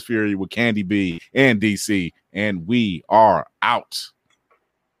General Chris Fury with Candy B and DC, and we are out.